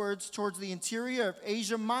westwards towards the interior of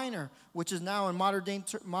Asia Minor, which is now in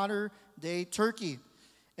modern-day Turkey.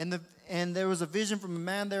 And there was a vision from a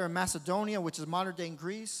man there in Macedonia, which is modern-day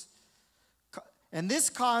Greece. And this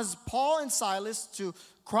caused Paul and Silas to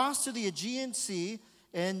cross to the Aegean Sea,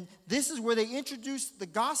 and this is where they introduced the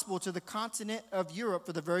gospel to the continent of Europe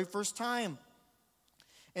for the very first time.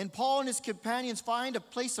 And Paul and his companions find a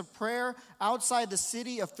place of prayer outside the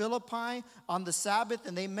city of Philippi on the Sabbath,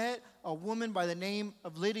 and they met a woman by the name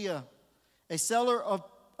of Lydia, a seller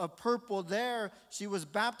of purple there. She was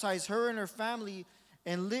baptized, her and her family.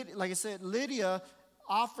 And like I said, Lydia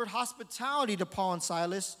offered hospitality to Paul and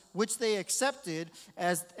Silas, which they accepted.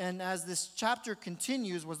 As this chapter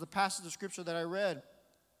continues was the passage of scripture that I read.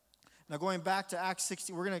 Now going back to Acts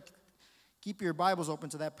 16, we're going to keep your Bibles open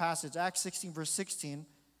to that passage. Acts 16, verse 16.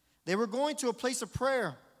 They were going to a place of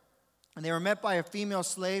prayer, and they were met by a female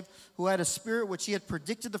slave who had a spirit which she had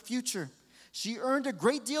predicted the future. She earned a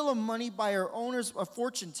great deal of money by her owners of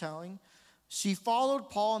fortune-telling. She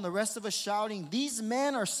followed Paul and the rest of us shouting, "These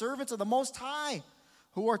men are servants of the Most High,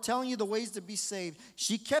 who are telling you the ways to be saved."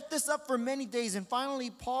 She kept this up for many days, and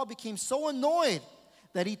finally Paul became so annoyed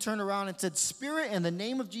that he turned around and said, "Spirit, in the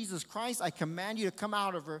name of Jesus Christ, I command you to come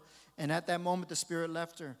out of her." And at that moment, the spirit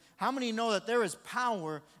left her. How many know that there is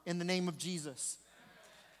power in the name of Jesus?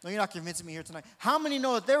 No, you're not convincing me here tonight. How many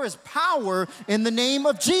know that there is power in the name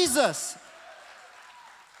of Jesus?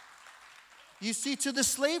 You see, to the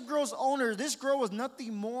slave girl's owner, this girl was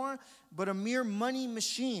nothing more but a mere money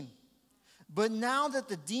machine. But now that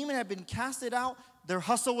the demon had been casted out, their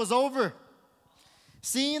hustle was over.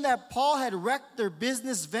 Seeing that Paul had wrecked their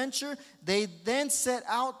business venture, they then set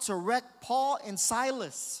out to wreck Paul and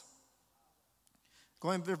Silas.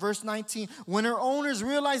 Going to verse 19, when her owners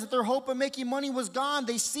realized that their hope of making money was gone,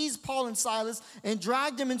 they seized Paul and Silas and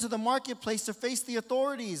dragged them into the marketplace to face the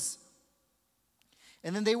authorities.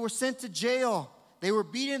 And then they were sent to jail. They were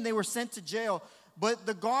beaten, they were sent to jail. But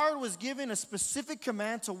the guard was given a specific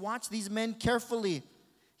command to watch these men carefully.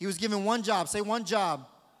 He was given one job. Say one job.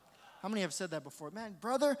 How many have said that before? Man,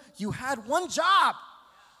 brother, you had one job.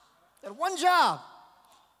 You had one job.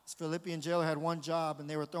 This Philippian jailer had one job, and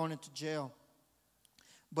they were thrown into jail.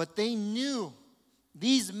 But they knew,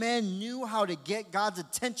 these men knew how to get God's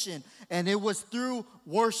attention, and it was through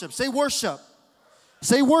worship. Say worship.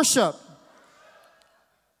 Say worship.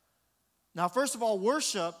 Now, first of all,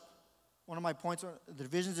 worship, one of my points, the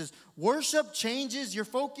divisions is worship changes your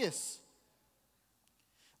focus.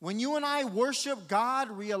 When you and I worship, God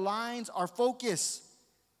realigns our focus.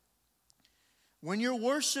 When you're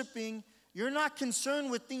worshiping, you're not concerned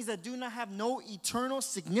with things that do not have no eternal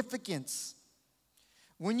significance.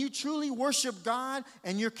 When you truly worship God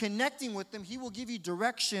and you're connecting with Him, He will give you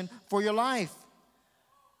direction for your life.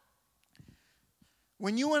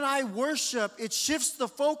 When you and I worship, it shifts the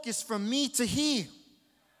focus from me to He. Let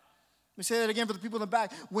me say that again for the people in the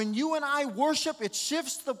back. When you and I worship, it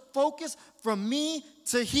shifts the focus from me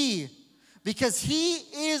to He, because He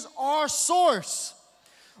is our source.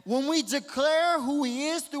 When we declare who He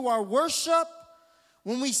is through our worship,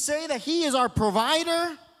 when we say that He is our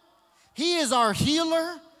provider, He is our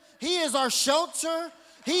healer, He is our shelter,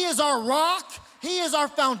 He is our rock, He is our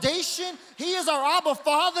foundation, He is our Abba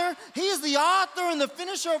Father, He is the author and the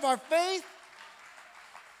finisher of our faith,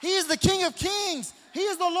 He is the King of Kings, He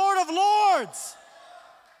is the Lord of Lords.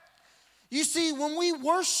 You see, when we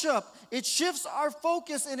worship, it shifts our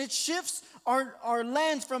focus and it shifts our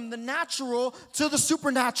lens from the natural to the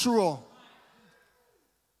supernatural.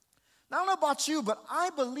 Now, I don't know about you, but I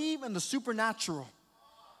believe in the supernatural.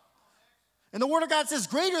 And the Word of God says,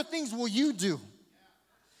 greater things will you do.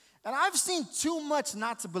 And I've seen too much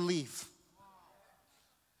not to believe.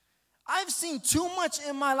 I've seen too much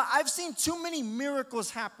in my life. I've seen too many miracles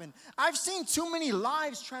happen. I've seen too many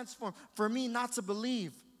lives transform for me not to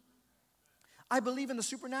believe. I believe in the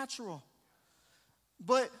supernatural.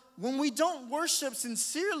 But when we don't worship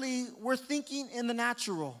sincerely, we're thinking in the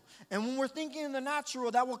natural. And when we're thinking in the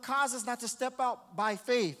natural, that will cause us not to step out by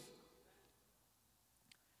faith.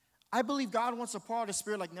 I believe God wants to pour out His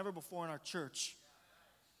Spirit like never before in our church.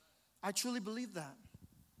 I truly believe that.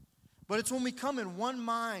 But it's when we come in one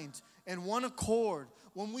mind and one accord,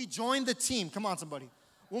 when we join the team. Come on, somebody.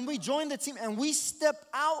 When we join the team and we step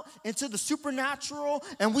out into the supernatural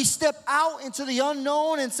and we step out into the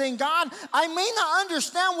unknown and saying, God, I may not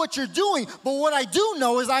understand what you're doing, but what I do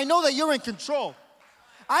know is I know that you're in control.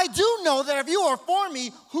 I do know that if you are for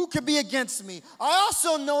me, who could be against me? I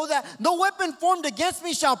also know that no weapon formed against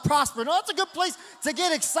me shall prosper. Now, that's a good place to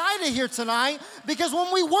get excited here tonight, because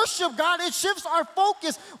when we worship God, it shifts our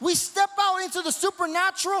focus. We step out into the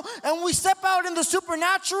supernatural, and when we step out in the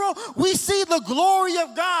supernatural, we see the glory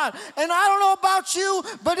of God. And I don't know about you,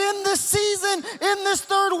 but in this season, in this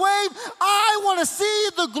third wave, I want to see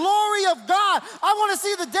the glory of God. I want to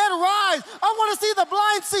see the dead rise. I want to see the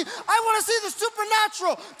blind see. I want to see the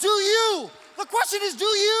supernatural. Do you? The question is, do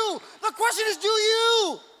you? The question is, do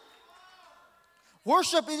you?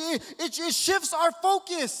 Worship, it shifts our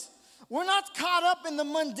focus. We're not caught up in the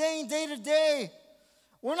mundane day to day.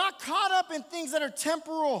 We're not caught up in things that are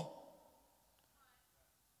temporal.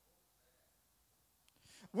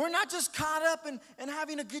 We're not just caught up in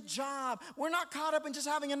having a good job. We're not caught up in just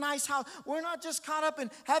having a nice house. We're not just caught up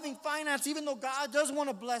in having finance, even though God does want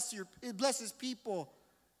to bless His people.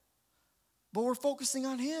 But we're focusing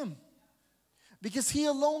on Him, because He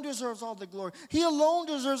alone deserves all the glory. He alone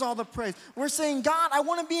deserves all the praise. We're saying, God, I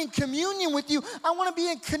want to be in communion with you. I want to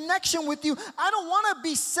be in connection with you. I don't want to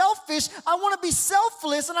be selfish. I want to be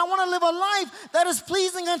selfless, and I want to live a life that is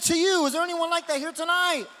pleasing unto you. Is there anyone like that here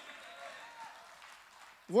tonight?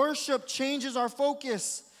 Worship changes our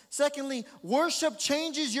focus. Secondly, worship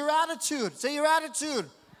changes your attitude. Say your attitude.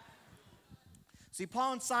 See,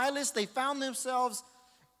 Paul and Silas, they found themselves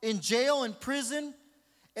in jail and prison,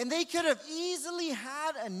 and they could have easily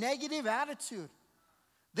had a negative attitude.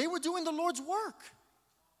 They were doing the Lord's work.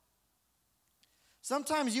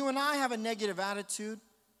 Sometimes you and I have a negative attitude.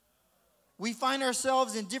 We find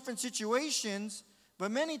ourselves in different situations, but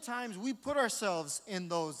many times we put ourselves in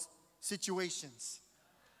those situations.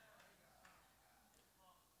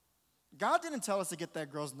 God didn't tell us to get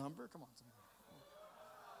that girl's number. Come on, somebody.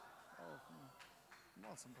 Oh, come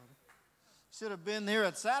on, somebody. Should have been there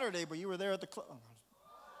at Saturday, but you were there at the club. Oh,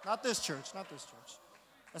 not this church, not this church.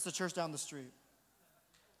 That's the church down the street.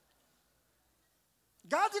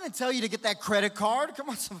 God didn't tell you to get that credit card. Come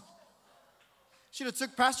on, somebody. Should have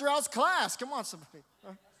took Pastor Al's class. Come on, somebody.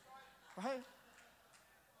 Right?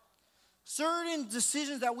 Certain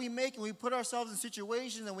decisions that we make, and we put ourselves in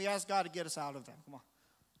situations and we ask God to get us out of them. Come on.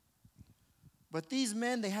 But these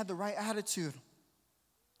men, they had the right attitude.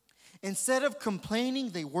 Instead of complaining,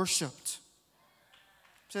 they worshiped.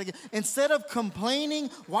 Instead of complaining,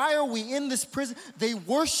 why are we in this prison? They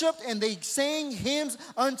worshiped and they sang hymns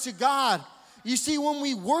unto God. You see, when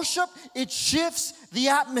we worship, it shifts the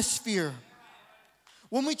atmosphere.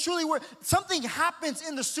 When we truly worship, something happens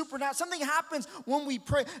in the supernatural. Something happens when we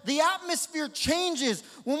pray. The atmosphere changes.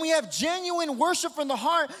 When we have genuine worship from the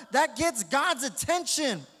heart, that gets God's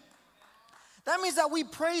attention. That means that we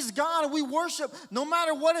praise God and we worship no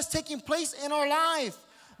matter what is taking place in our life.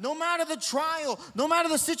 No matter the trial, no matter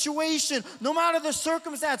the situation, no matter the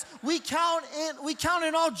circumstance, we count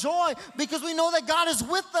in all joy because we know that God is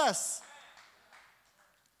with us.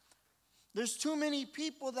 There's too many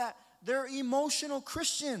people that they're emotional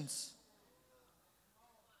Christians.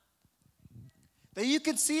 That you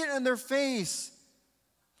can see it in their face.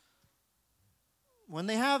 When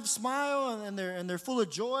they have smile and they're full of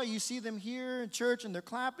joy, you see them here in church and they're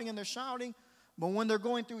clapping and they're shouting. But when they're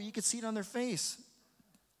going through, you can see it on their face.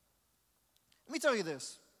 Let me tell you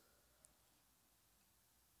this.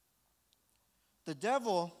 The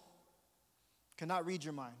devil cannot read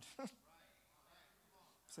your mind.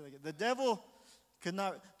 The devil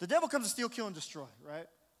comes to steal, kill, and destroy, right?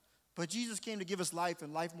 But Jesus came to give us life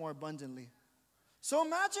and life more abundantly. So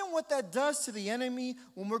imagine what that does to the enemy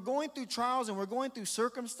when we're going through trials and we're going through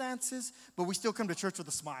circumstances, but we still come to church with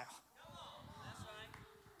a smile.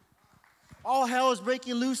 All hell is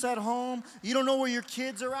breaking loose at home. You don't know where your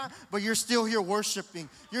kids are at, but you're still here worshiping.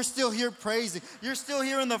 You're still here praising. You're still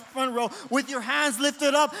here in the front row with your hands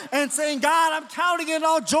lifted up and saying, God, I'm counting it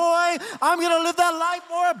all joy. I'm going to live that life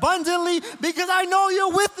more abundantly because I know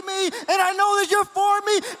you're with me and I know that you're for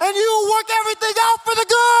me and you will work everything out for the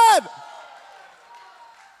good.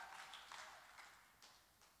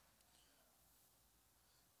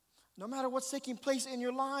 No matter what's taking place in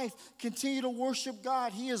your life, continue to worship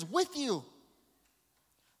God. He is with you.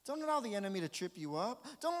 Don't allow the enemy to trip you up.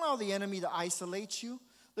 Don't allow the enemy to isolate you.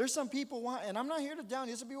 There's some people, and I'm not here to down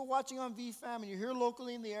you. There's some people watching on VFam, and you're here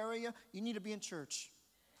locally in the area. You need to be in church.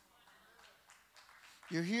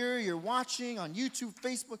 You're here, you're watching on YouTube,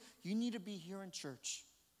 Facebook. You need to be here in church.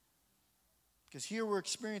 Because here we're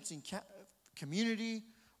experiencing community,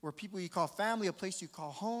 where people you call family, a place you call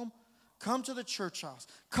home. Come to the church house.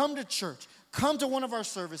 Come to church. Come to one of our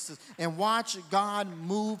services and watch God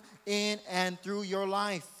move in and through your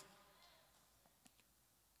life.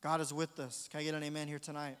 God is with us. Can I get an amen here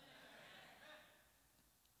tonight?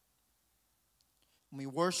 When we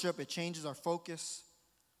worship, it changes our focus.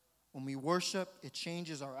 When we worship, it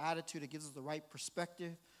changes our attitude. It gives us the right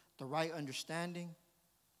perspective, the right understanding.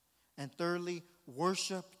 And thirdly,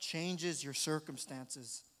 worship changes your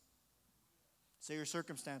circumstances. Say your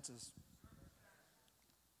circumstances.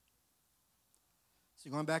 So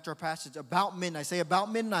going back to our passage, about midnight. Say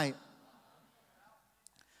about midnight.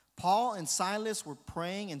 Paul and Silas were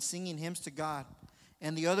praying and singing hymns to God,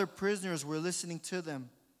 and the other prisoners were listening to them.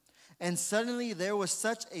 And suddenly there was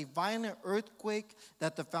such a violent earthquake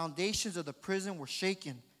that the foundations of the prison were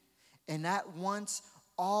shaken. And at once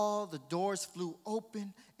all the doors flew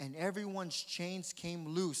open and everyone's chains came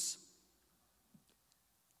loose.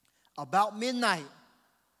 About midnight,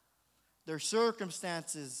 their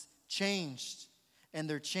circumstances changed and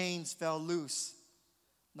their chains fell loose.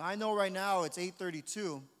 Now I know right now it's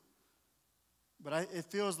 8:32, but it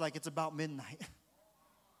feels like it's about midnight.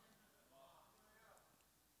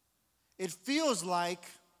 It feels like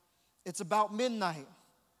it's about midnight.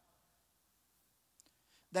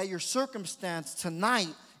 That your circumstance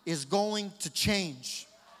tonight is going to change.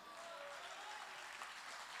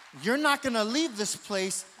 You're not going to leave this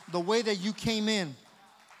place the way that you came in.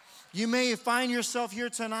 You may find yourself here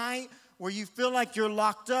tonight where you feel like you're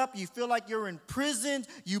locked up, you feel like you're imprisoned,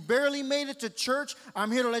 you barely made it to church.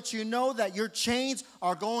 I'm here to let you know that your chains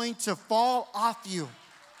are going to fall off you.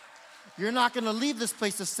 You're not going to leave this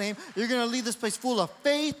place the same. You're going to leave this place full of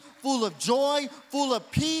faith, full of joy, full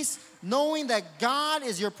of peace, knowing that God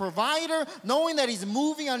is your provider, knowing that He's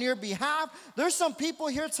moving on your behalf. There's some people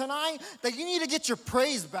here tonight that you need to get your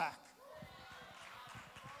praise back.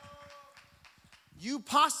 You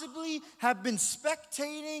possibly have been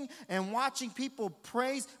spectating and watching people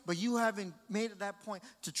praise, but you haven't made it that point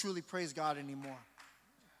to truly praise God anymore.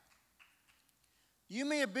 You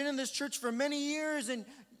may have been in this church for many years and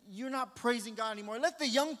you're not praising God anymore. Let the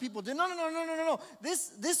young people do. No.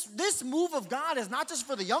 This move of God is not just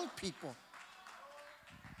for the young people.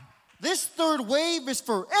 This third wave is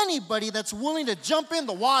for anybody that's willing to jump in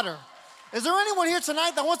the water. Is there anyone here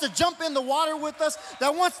tonight that wants to jump in the water with us,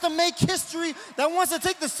 that wants to make history, that wants to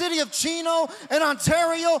take the city of Chino and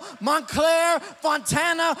Ontario, Montclair,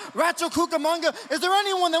 Fontana, Rancho Cucamonga? Is there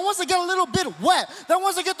anyone that wants to get a little bit wet, that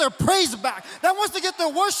wants to get their praise back, that wants to get their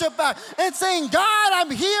worship back and saying, God, I'm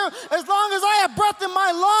here. As long as I have breath in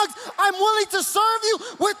my lungs, I'm willing to serve you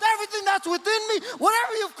with everything that's within me.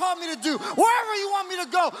 Whatever you've called me to do, wherever you want me to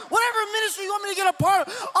go, whatever ministry you want me to get a part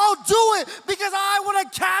of, I'll do it because I want to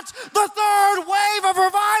catch the third wave of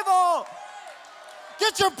revival.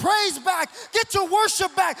 Get your praise back. Get your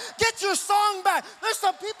worship back. Get your song back. There's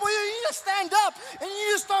some people here, you need to stand up and you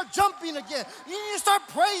need to start jumping again. You need to start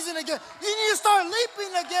praising again. You need to start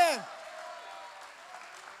leaping again.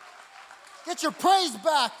 Get your praise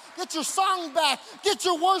back. Get your song back. Get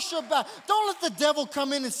your worship back. Don't let the devil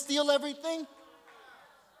come in and steal everything.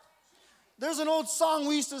 There's an old song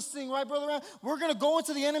we used to sing, right, Brother Rand? We're going to go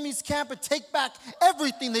into the enemy's camp and take back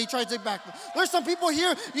everything they try to take back. There's some people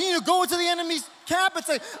here, you need to go into the enemy's camp and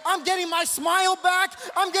say, I'm getting my smile back.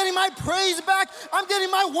 I'm getting my praise back. I'm getting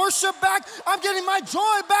my worship back. I'm getting my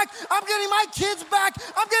joy back. I'm getting my kids back.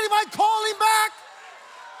 I'm getting my calling back.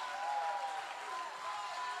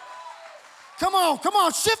 Come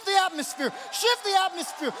on, shift the atmosphere. Shift the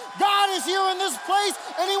atmosphere. God is here in this place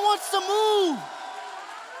and he wants to move.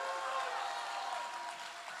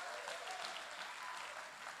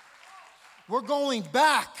 We're going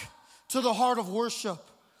back to the heart of worship.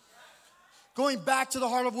 Going back to the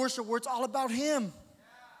heart of worship where it's all about him.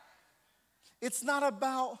 It's not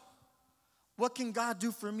about what can God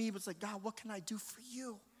do for me, but it's like, God, what can I do for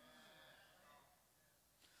you?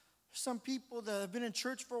 There's some people that have been in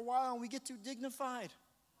church for a while and we get too dignified.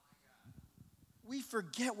 We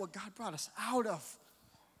forget what God brought us out of.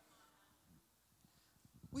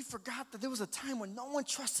 We forgot that there was a time when no one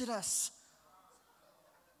trusted us.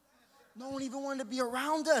 No one even wanted to be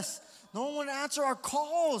around us. No one wanted to answer our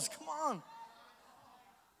calls. Come on.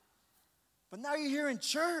 But now you're here in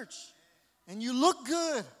church, and you look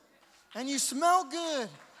good, and you smell good,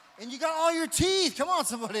 and you got all your teeth. Come on,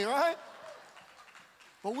 somebody, right?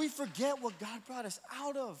 But we forget what God brought us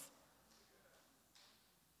out of.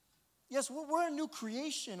 Yes, we're a new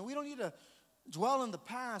creation. We don't need to dwell in the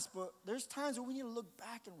past, but there's times where we need to look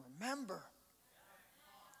back and remember.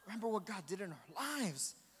 Remember what God did in our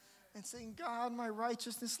lives. And saying, God, my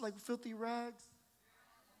righteousness is like filthy rags.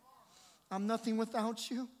 I'm nothing without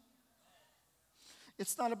you.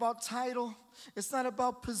 It's not about title. It's not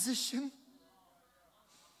about position.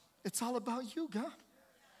 It's all about you, God.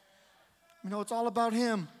 You know, it's all about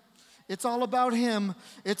him. It's all about him.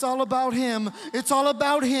 It's all about him. It's all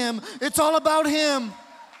about him. It's all about him.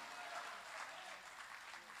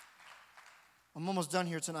 I'm almost done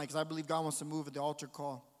here tonight because I believe God wants to move at the altar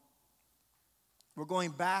call. We're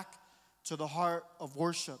going back to the heart of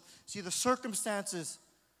worship. See, the circumstances,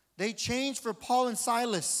 they changed for Paul and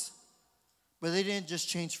Silas, but they didn't just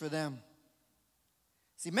change for them.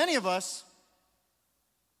 See, many of us,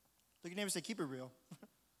 look at your neighbor and say, keep it real.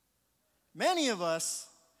 Many of us,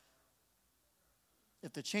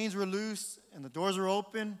 if the chains were loose and the doors were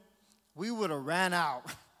open, we would have ran out.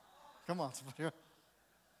 Come on, somebody.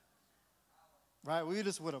 Right? We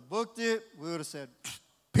just would have booked it. We would have said,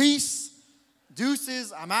 peace.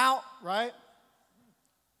 Deuces, I'm out, right?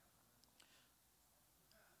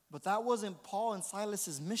 But that wasn't Paul and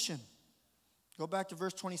Silas's mission. Go back to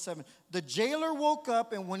verse 27. The jailer woke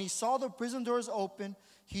up, and when he saw the prison doors open,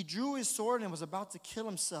 he drew his sword and was about to kill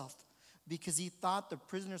himself because he thought the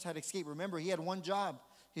prisoners had escaped. Remember, he had one job.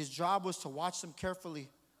 His job was to watch them carefully.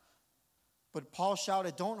 But Paul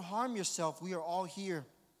shouted, don't harm yourself. We are all here.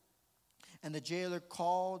 And the jailer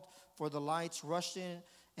called for the lights, rushed in,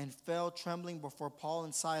 and fell trembling before Paul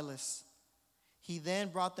and Silas. He then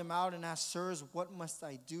brought them out and asked, sirs, what must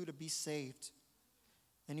I do to be saved?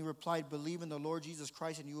 And he replied, believe in the Lord Jesus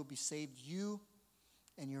Christ and you will be saved, you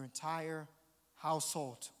and your entire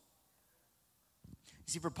household.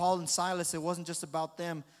 You see, for Paul and Silas, it wasn't just about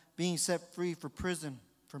them being set free from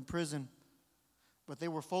prison, but they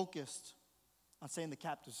were focused on setting the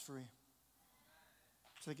captives free.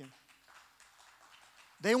 So again,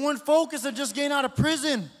 they weren't focused on just getting out of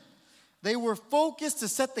prison. They were focused to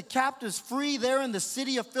set the captives free there in the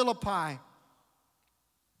city of Philippi.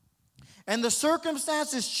 And the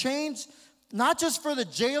circumstances changed, not just for the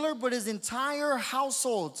jailer, but his entire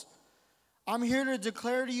household. I'm here to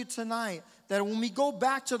declare to you tonight that when we go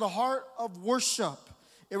back to the heart of worship,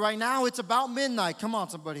 right now it's about midnight. Come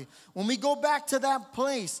on, somebody. When we go back to that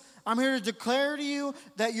place, I'm here to declare to you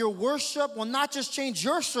that your worship will not just change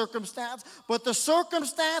your circumstance, but the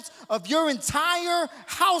circumstance of your entire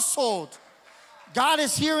household. God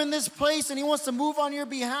is here in this place and he wants to move on your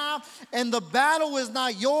behalf. And the battle is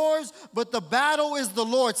not yours, but the battle is the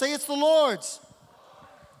Lord. Say it's the Lord's.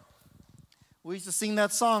 We used to sing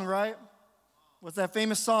that song, right? What's that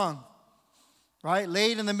famous song? Right?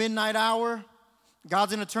 Late in the midnight hour,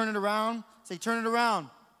 God's going to turn it around. Say, turn it around.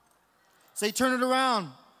 Say, turn it around.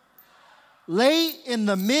 Late in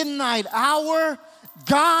the midnight hour,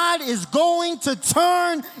 God is going to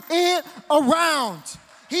turn it around.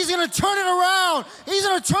 He's going to turn it around. He's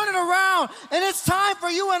going to turn it around. And it's time for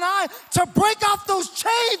you and I to break off those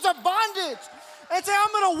chains of bondage. And say,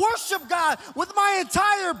 I'm going to worship God with my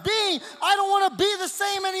entire being. I don't want to be the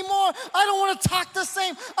same anymore. I don't want to talk the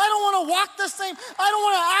same. I don't want to walk the same. I don't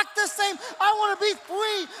want to act the same. I want to be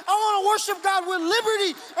free. I want to worship God with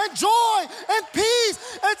liberty and joy and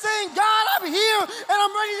peace and saying, God, I'm here and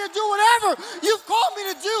I'm ready to do whatever you've called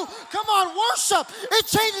me to do. Come on, worship. It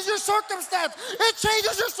changes your circumstance. It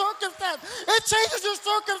changes your circumstance. It changes your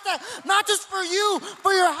circumstance. Not just for you,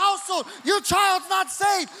 for your household. Your child's not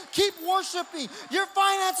saved. Keep worshiping. Your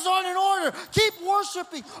finances aren't in order. Keep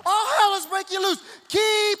worshiping. All hell is breaking loose.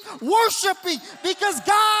 Keep worshiping because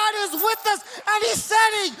God is with us and he's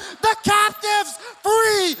setting the captives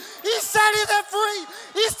free. He's setting them free.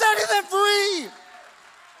 He's setting them free.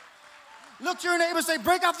 Look to your neighbor and say,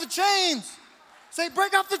 break off the chains. Say,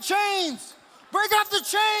 break off the chains. Break off the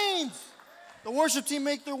chains. The worship team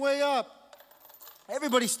make their way up.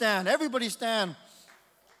 Everybody stand. Everybody stand.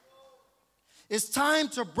 It's time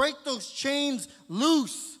to break those chains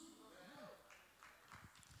loose.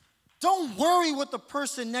 Don't worry what the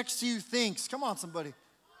person next to you thinks. Come on, somebody.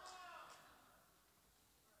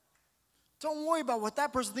 Don't worry about what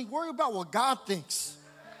that person thinks. Worry about what God thinks.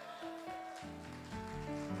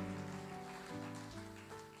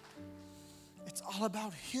 It's all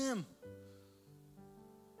about him.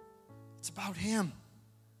 It's about him.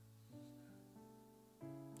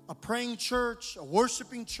 A praying church, a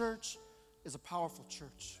worshiping church, is a powerful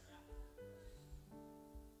church.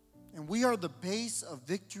 And we are the base of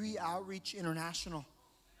Victory Outreach International.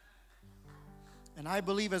 And I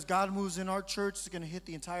believe as God moves in our church, it's going to hit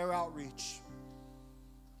the entire outreach.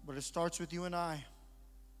 But it starts with you and I.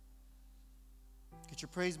 Get your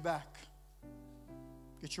praise back.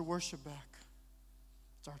 Get your worship back.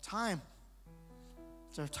 It's our time.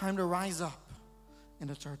 It's our time to rise up. And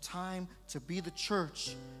it's our time to be the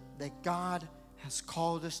church that God has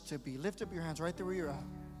called us to be. Lift up your hands right there where you're at.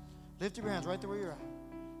 Lift up your hands right there where you're at.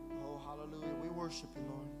 Oh, hallelujah. We worship you,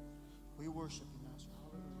 Lord. We worship you, Master.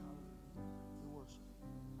 Hallelujah. We worship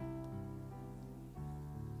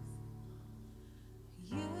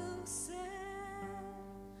you. You said,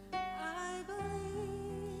 I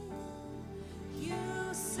believe.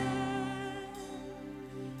 You said,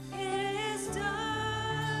 it is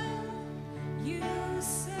done. You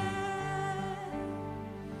said,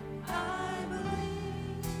 I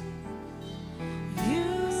believe.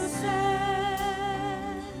 You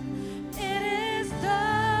said, it is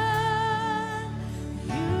done.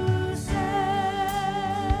 You said,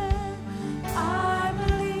 I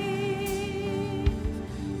believe.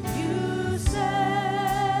 You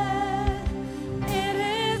said, it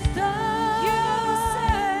is done.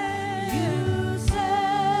 You said,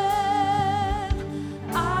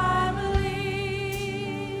 I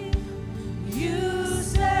believe. You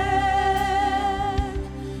said,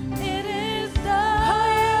 it is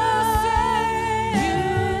done. You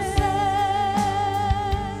said,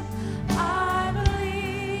 I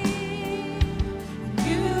believe.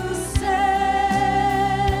 You said,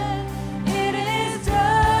 it is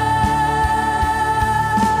done.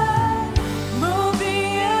 Move the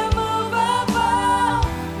immovable,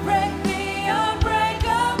 break the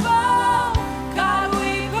unbreakable. God,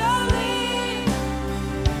 we believe.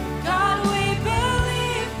 God, we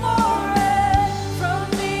believe for it. From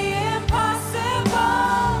the impossible,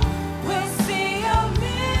 we'll see a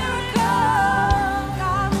miracle.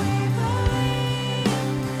 God, we believe.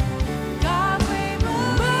 God, we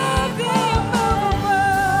believe.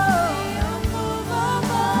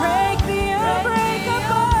 Break the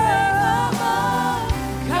unbreakable.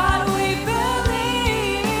 God, we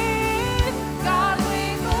believe. God, we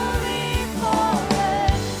believe for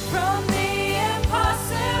it. From the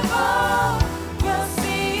impossible, we'll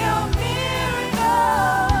see a miracle.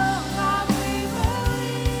 God, we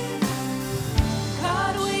believe.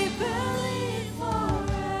 God, we believe for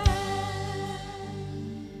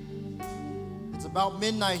it. It's about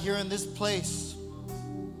midnight here in this place.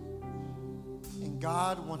 And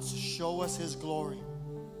God wants to show us his glory.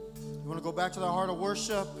 You want to go back to the heart of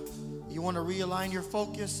worship? You want to realign your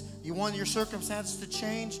focus. You want your circumstances to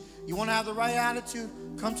change. You want to have the right attitude.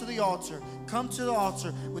 Come to the altar. Come to the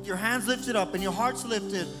altar with your hands lifted up and your hearts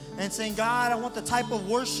lifted and saying, God, I want the type of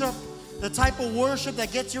worship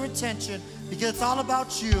that gets your attention, because it's all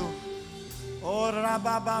about you. Oh,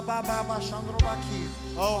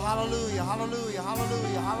 hallelujah, hallelujah,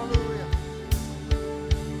 hallelujah, hallelujah.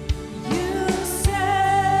 You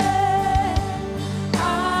said,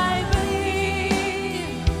 I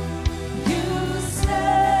believe. You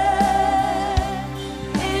said,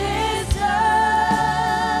 it is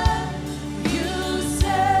done. You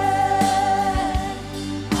said,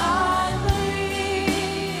 I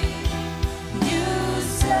believe. You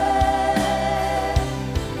said,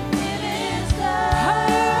 it is done.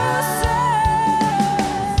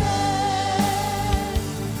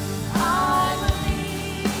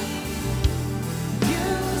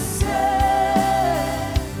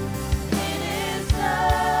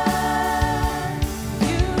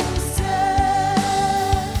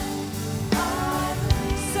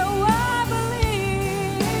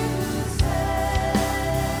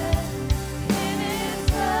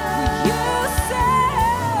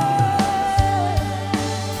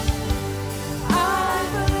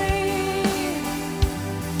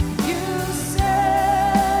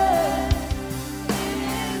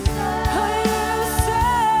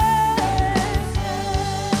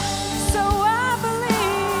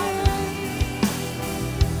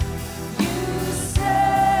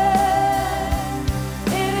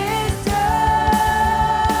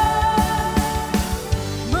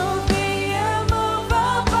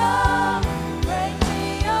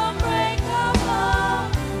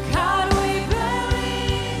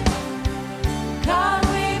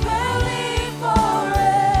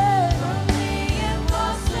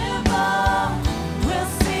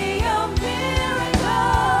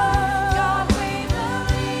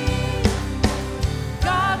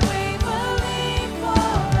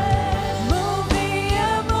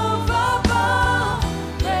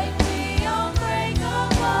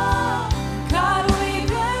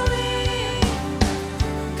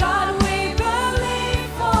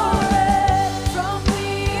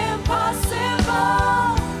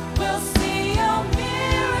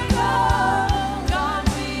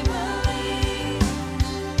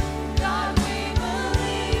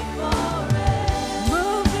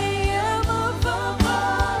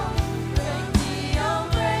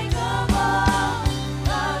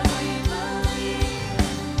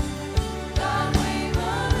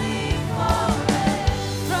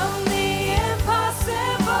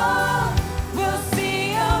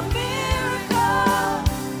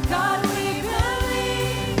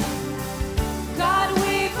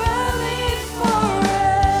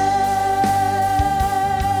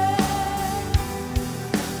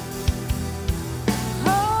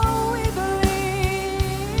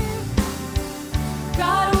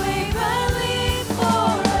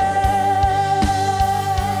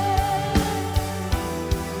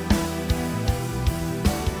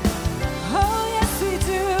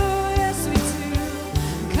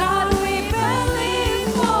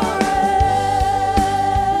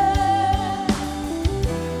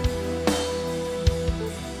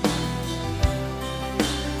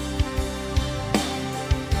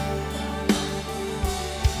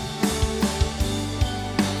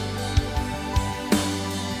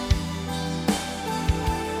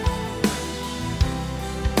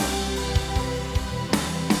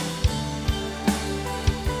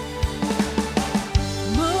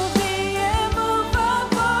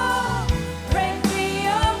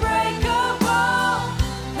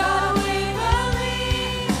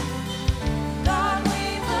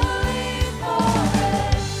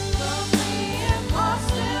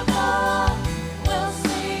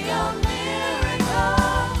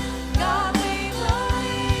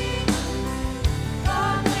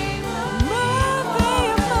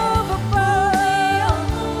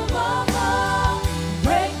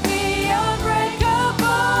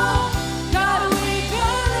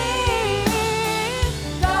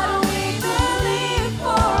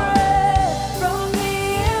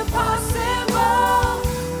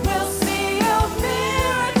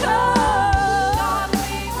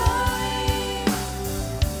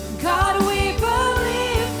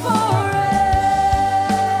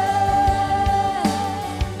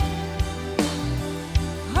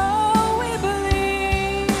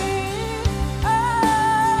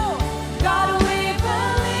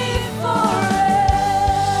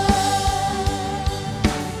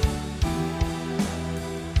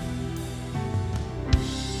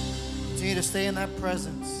 stay in that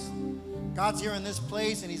presence. God's here in this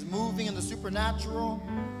place and He's moving in the supernatural.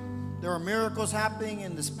 There are miracles happening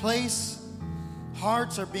in this place.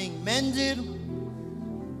 Hearts are being mended.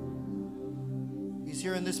 He's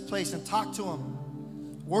here in this place, and talk to him.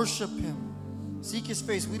 Worship him. Seek his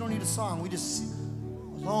face. We don't need a song. We just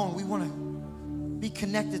alone. We want to be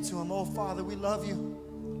connected to him. Oh, Father, we love you.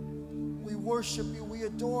 We worship you. We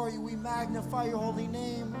adore you. We magnify your holy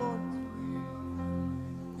name, Lord.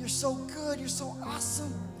 You're so good. You're so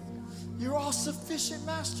awesome. You're all sufficient,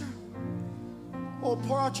 Master. Oh,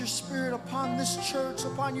 pour out your Spirit upon this church,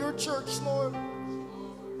 upon your church, Lord.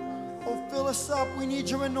 Oh, fill us up. We need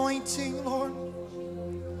your anointing, Lord.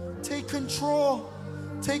 Take control.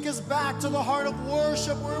 Take us back to the heart of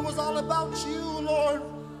worship where it was all about you, Lord.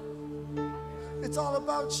 It's all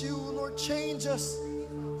about you, Lord. Change us.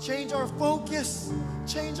 Change our focus.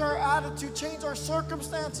 Change our attitude. Change our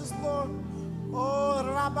circumstances, Lord. Oh,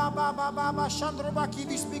 if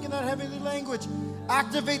you speak in that heavenly language,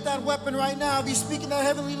 activate that weapon right now. If you speak in that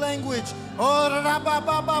heavenly language. Oh,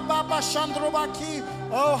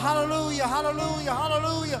 oh, hallelujah, hallelujah,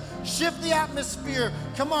 hallelujah. Shift the atmosphere.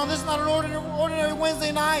 Come on, this is not an ordinary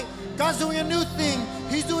Wednesday night. God's doing a new thing.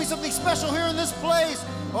 He's doing something special here in this place.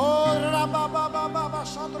 Oh,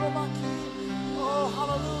 oh,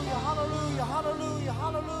 hallelujah, hallelujah, hallelujah,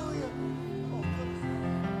 hallelujah.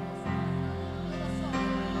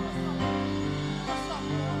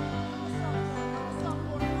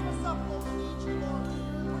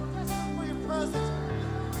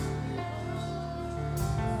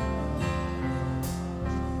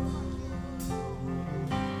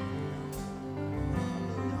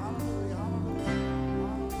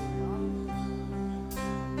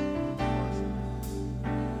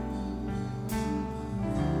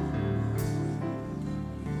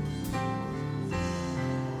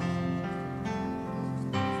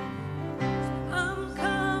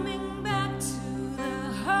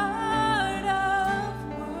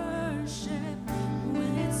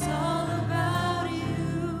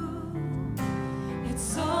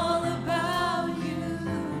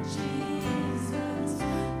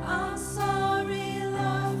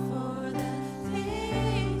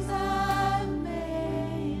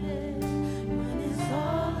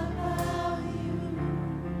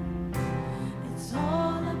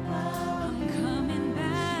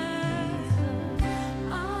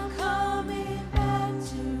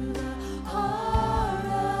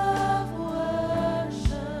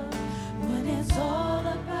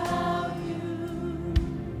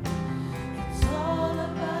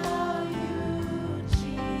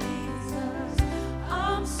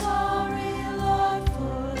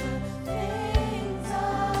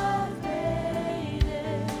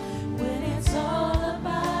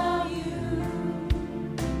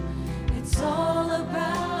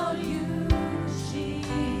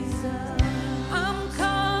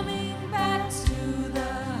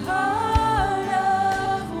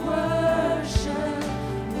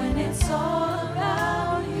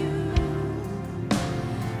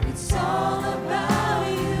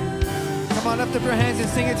 Lift up your hands and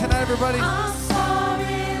sing it tonight, everybody. I'm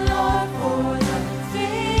sorry, Lord, for the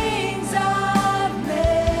things I've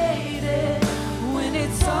made it. When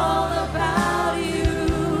it's all about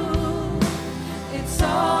you, it's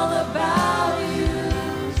all about you,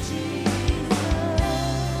 Jesus.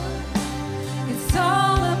 It's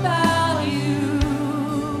all about you.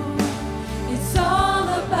 It's all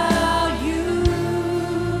about you.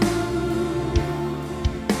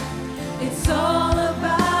 It's all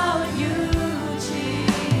about you.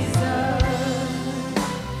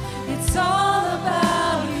 It's all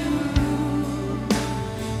about you.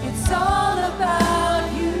 It's all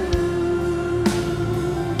about you.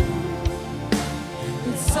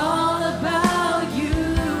 It's all about you,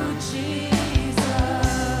 Jesus.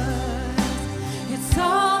 It's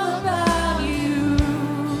all about you.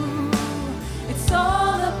 It's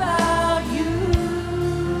all about you.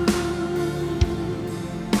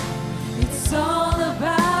 It's all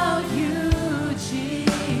about you,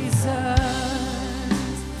 Jesus.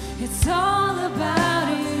 It's all about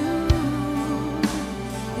you.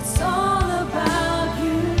 It's all about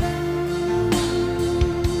you.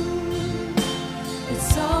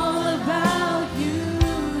 It's all about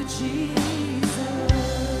you, Jesus.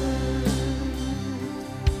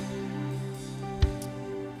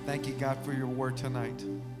 Thank you, God, for your word tonight.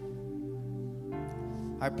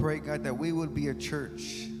 I pray, God, that we would be a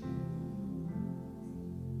church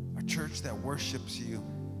that worships you,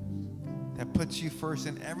 that puts you first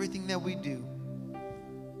in everything that we do.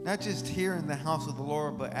 Not just here in the house of the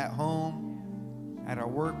Lord, but at home, at our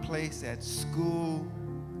workplace, at school,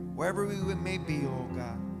 wherever we may be, oh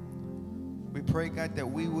God. We pray, God, that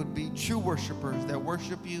we would be true worshipers that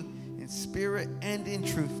worship you in spirit and in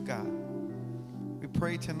truth, God. We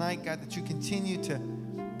pray tonight, God, that you continue to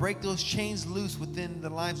break those chains loose within the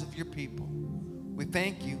lives of your people. We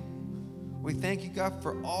thank you. We thank you, God,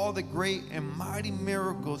 for all the great and mighty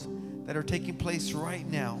miracles that are taking place right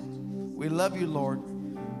now. We love you, Lord.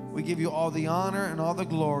 We give you all the honor and all the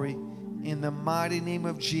glory in the mighty name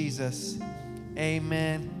of Jesus.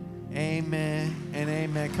 Amen, amen, and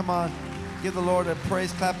amen. Come on, give the Lord a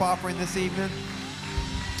praise clap offering this evening.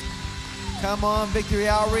 Come on, Victory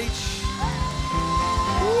Outreach.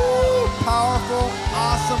 Woo, powerful,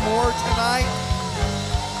 awesome word tonight.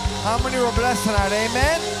 How many were blessed tonight?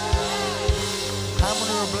 Amen. How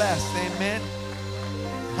many were blessed? Amen.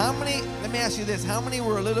 How many, let me ask you this, how many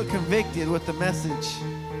were a little convicted with the message,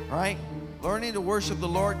 right? Learning to worship the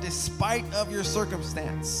Lord despite of your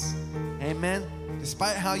circumstance. Amen.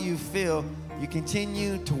 Despite how you feel, you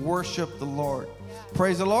continue to worship the Lord.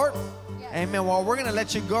 Praise the Lord. Amen. Well, we're going to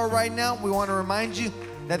let you go right now. We want to remind you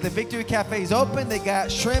that the Victory Cafe is open. They got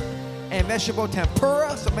shrimp and vegetable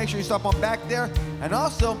tempura, so make sure you stop on back there. And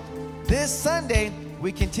also, this Sunday,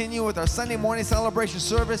 we continue with our Sunday morning celebration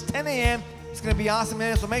service, 10 a.m. It's going to be awesome,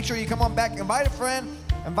 man. So make sure you come on back. Invite a friend.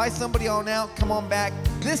 Invite somebody on out. Come on back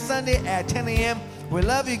this Sunday at 10 a.m. We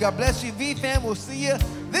love you. God bless you. V-Fam, we'll see you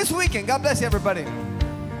this weekend. God bless you, everybody.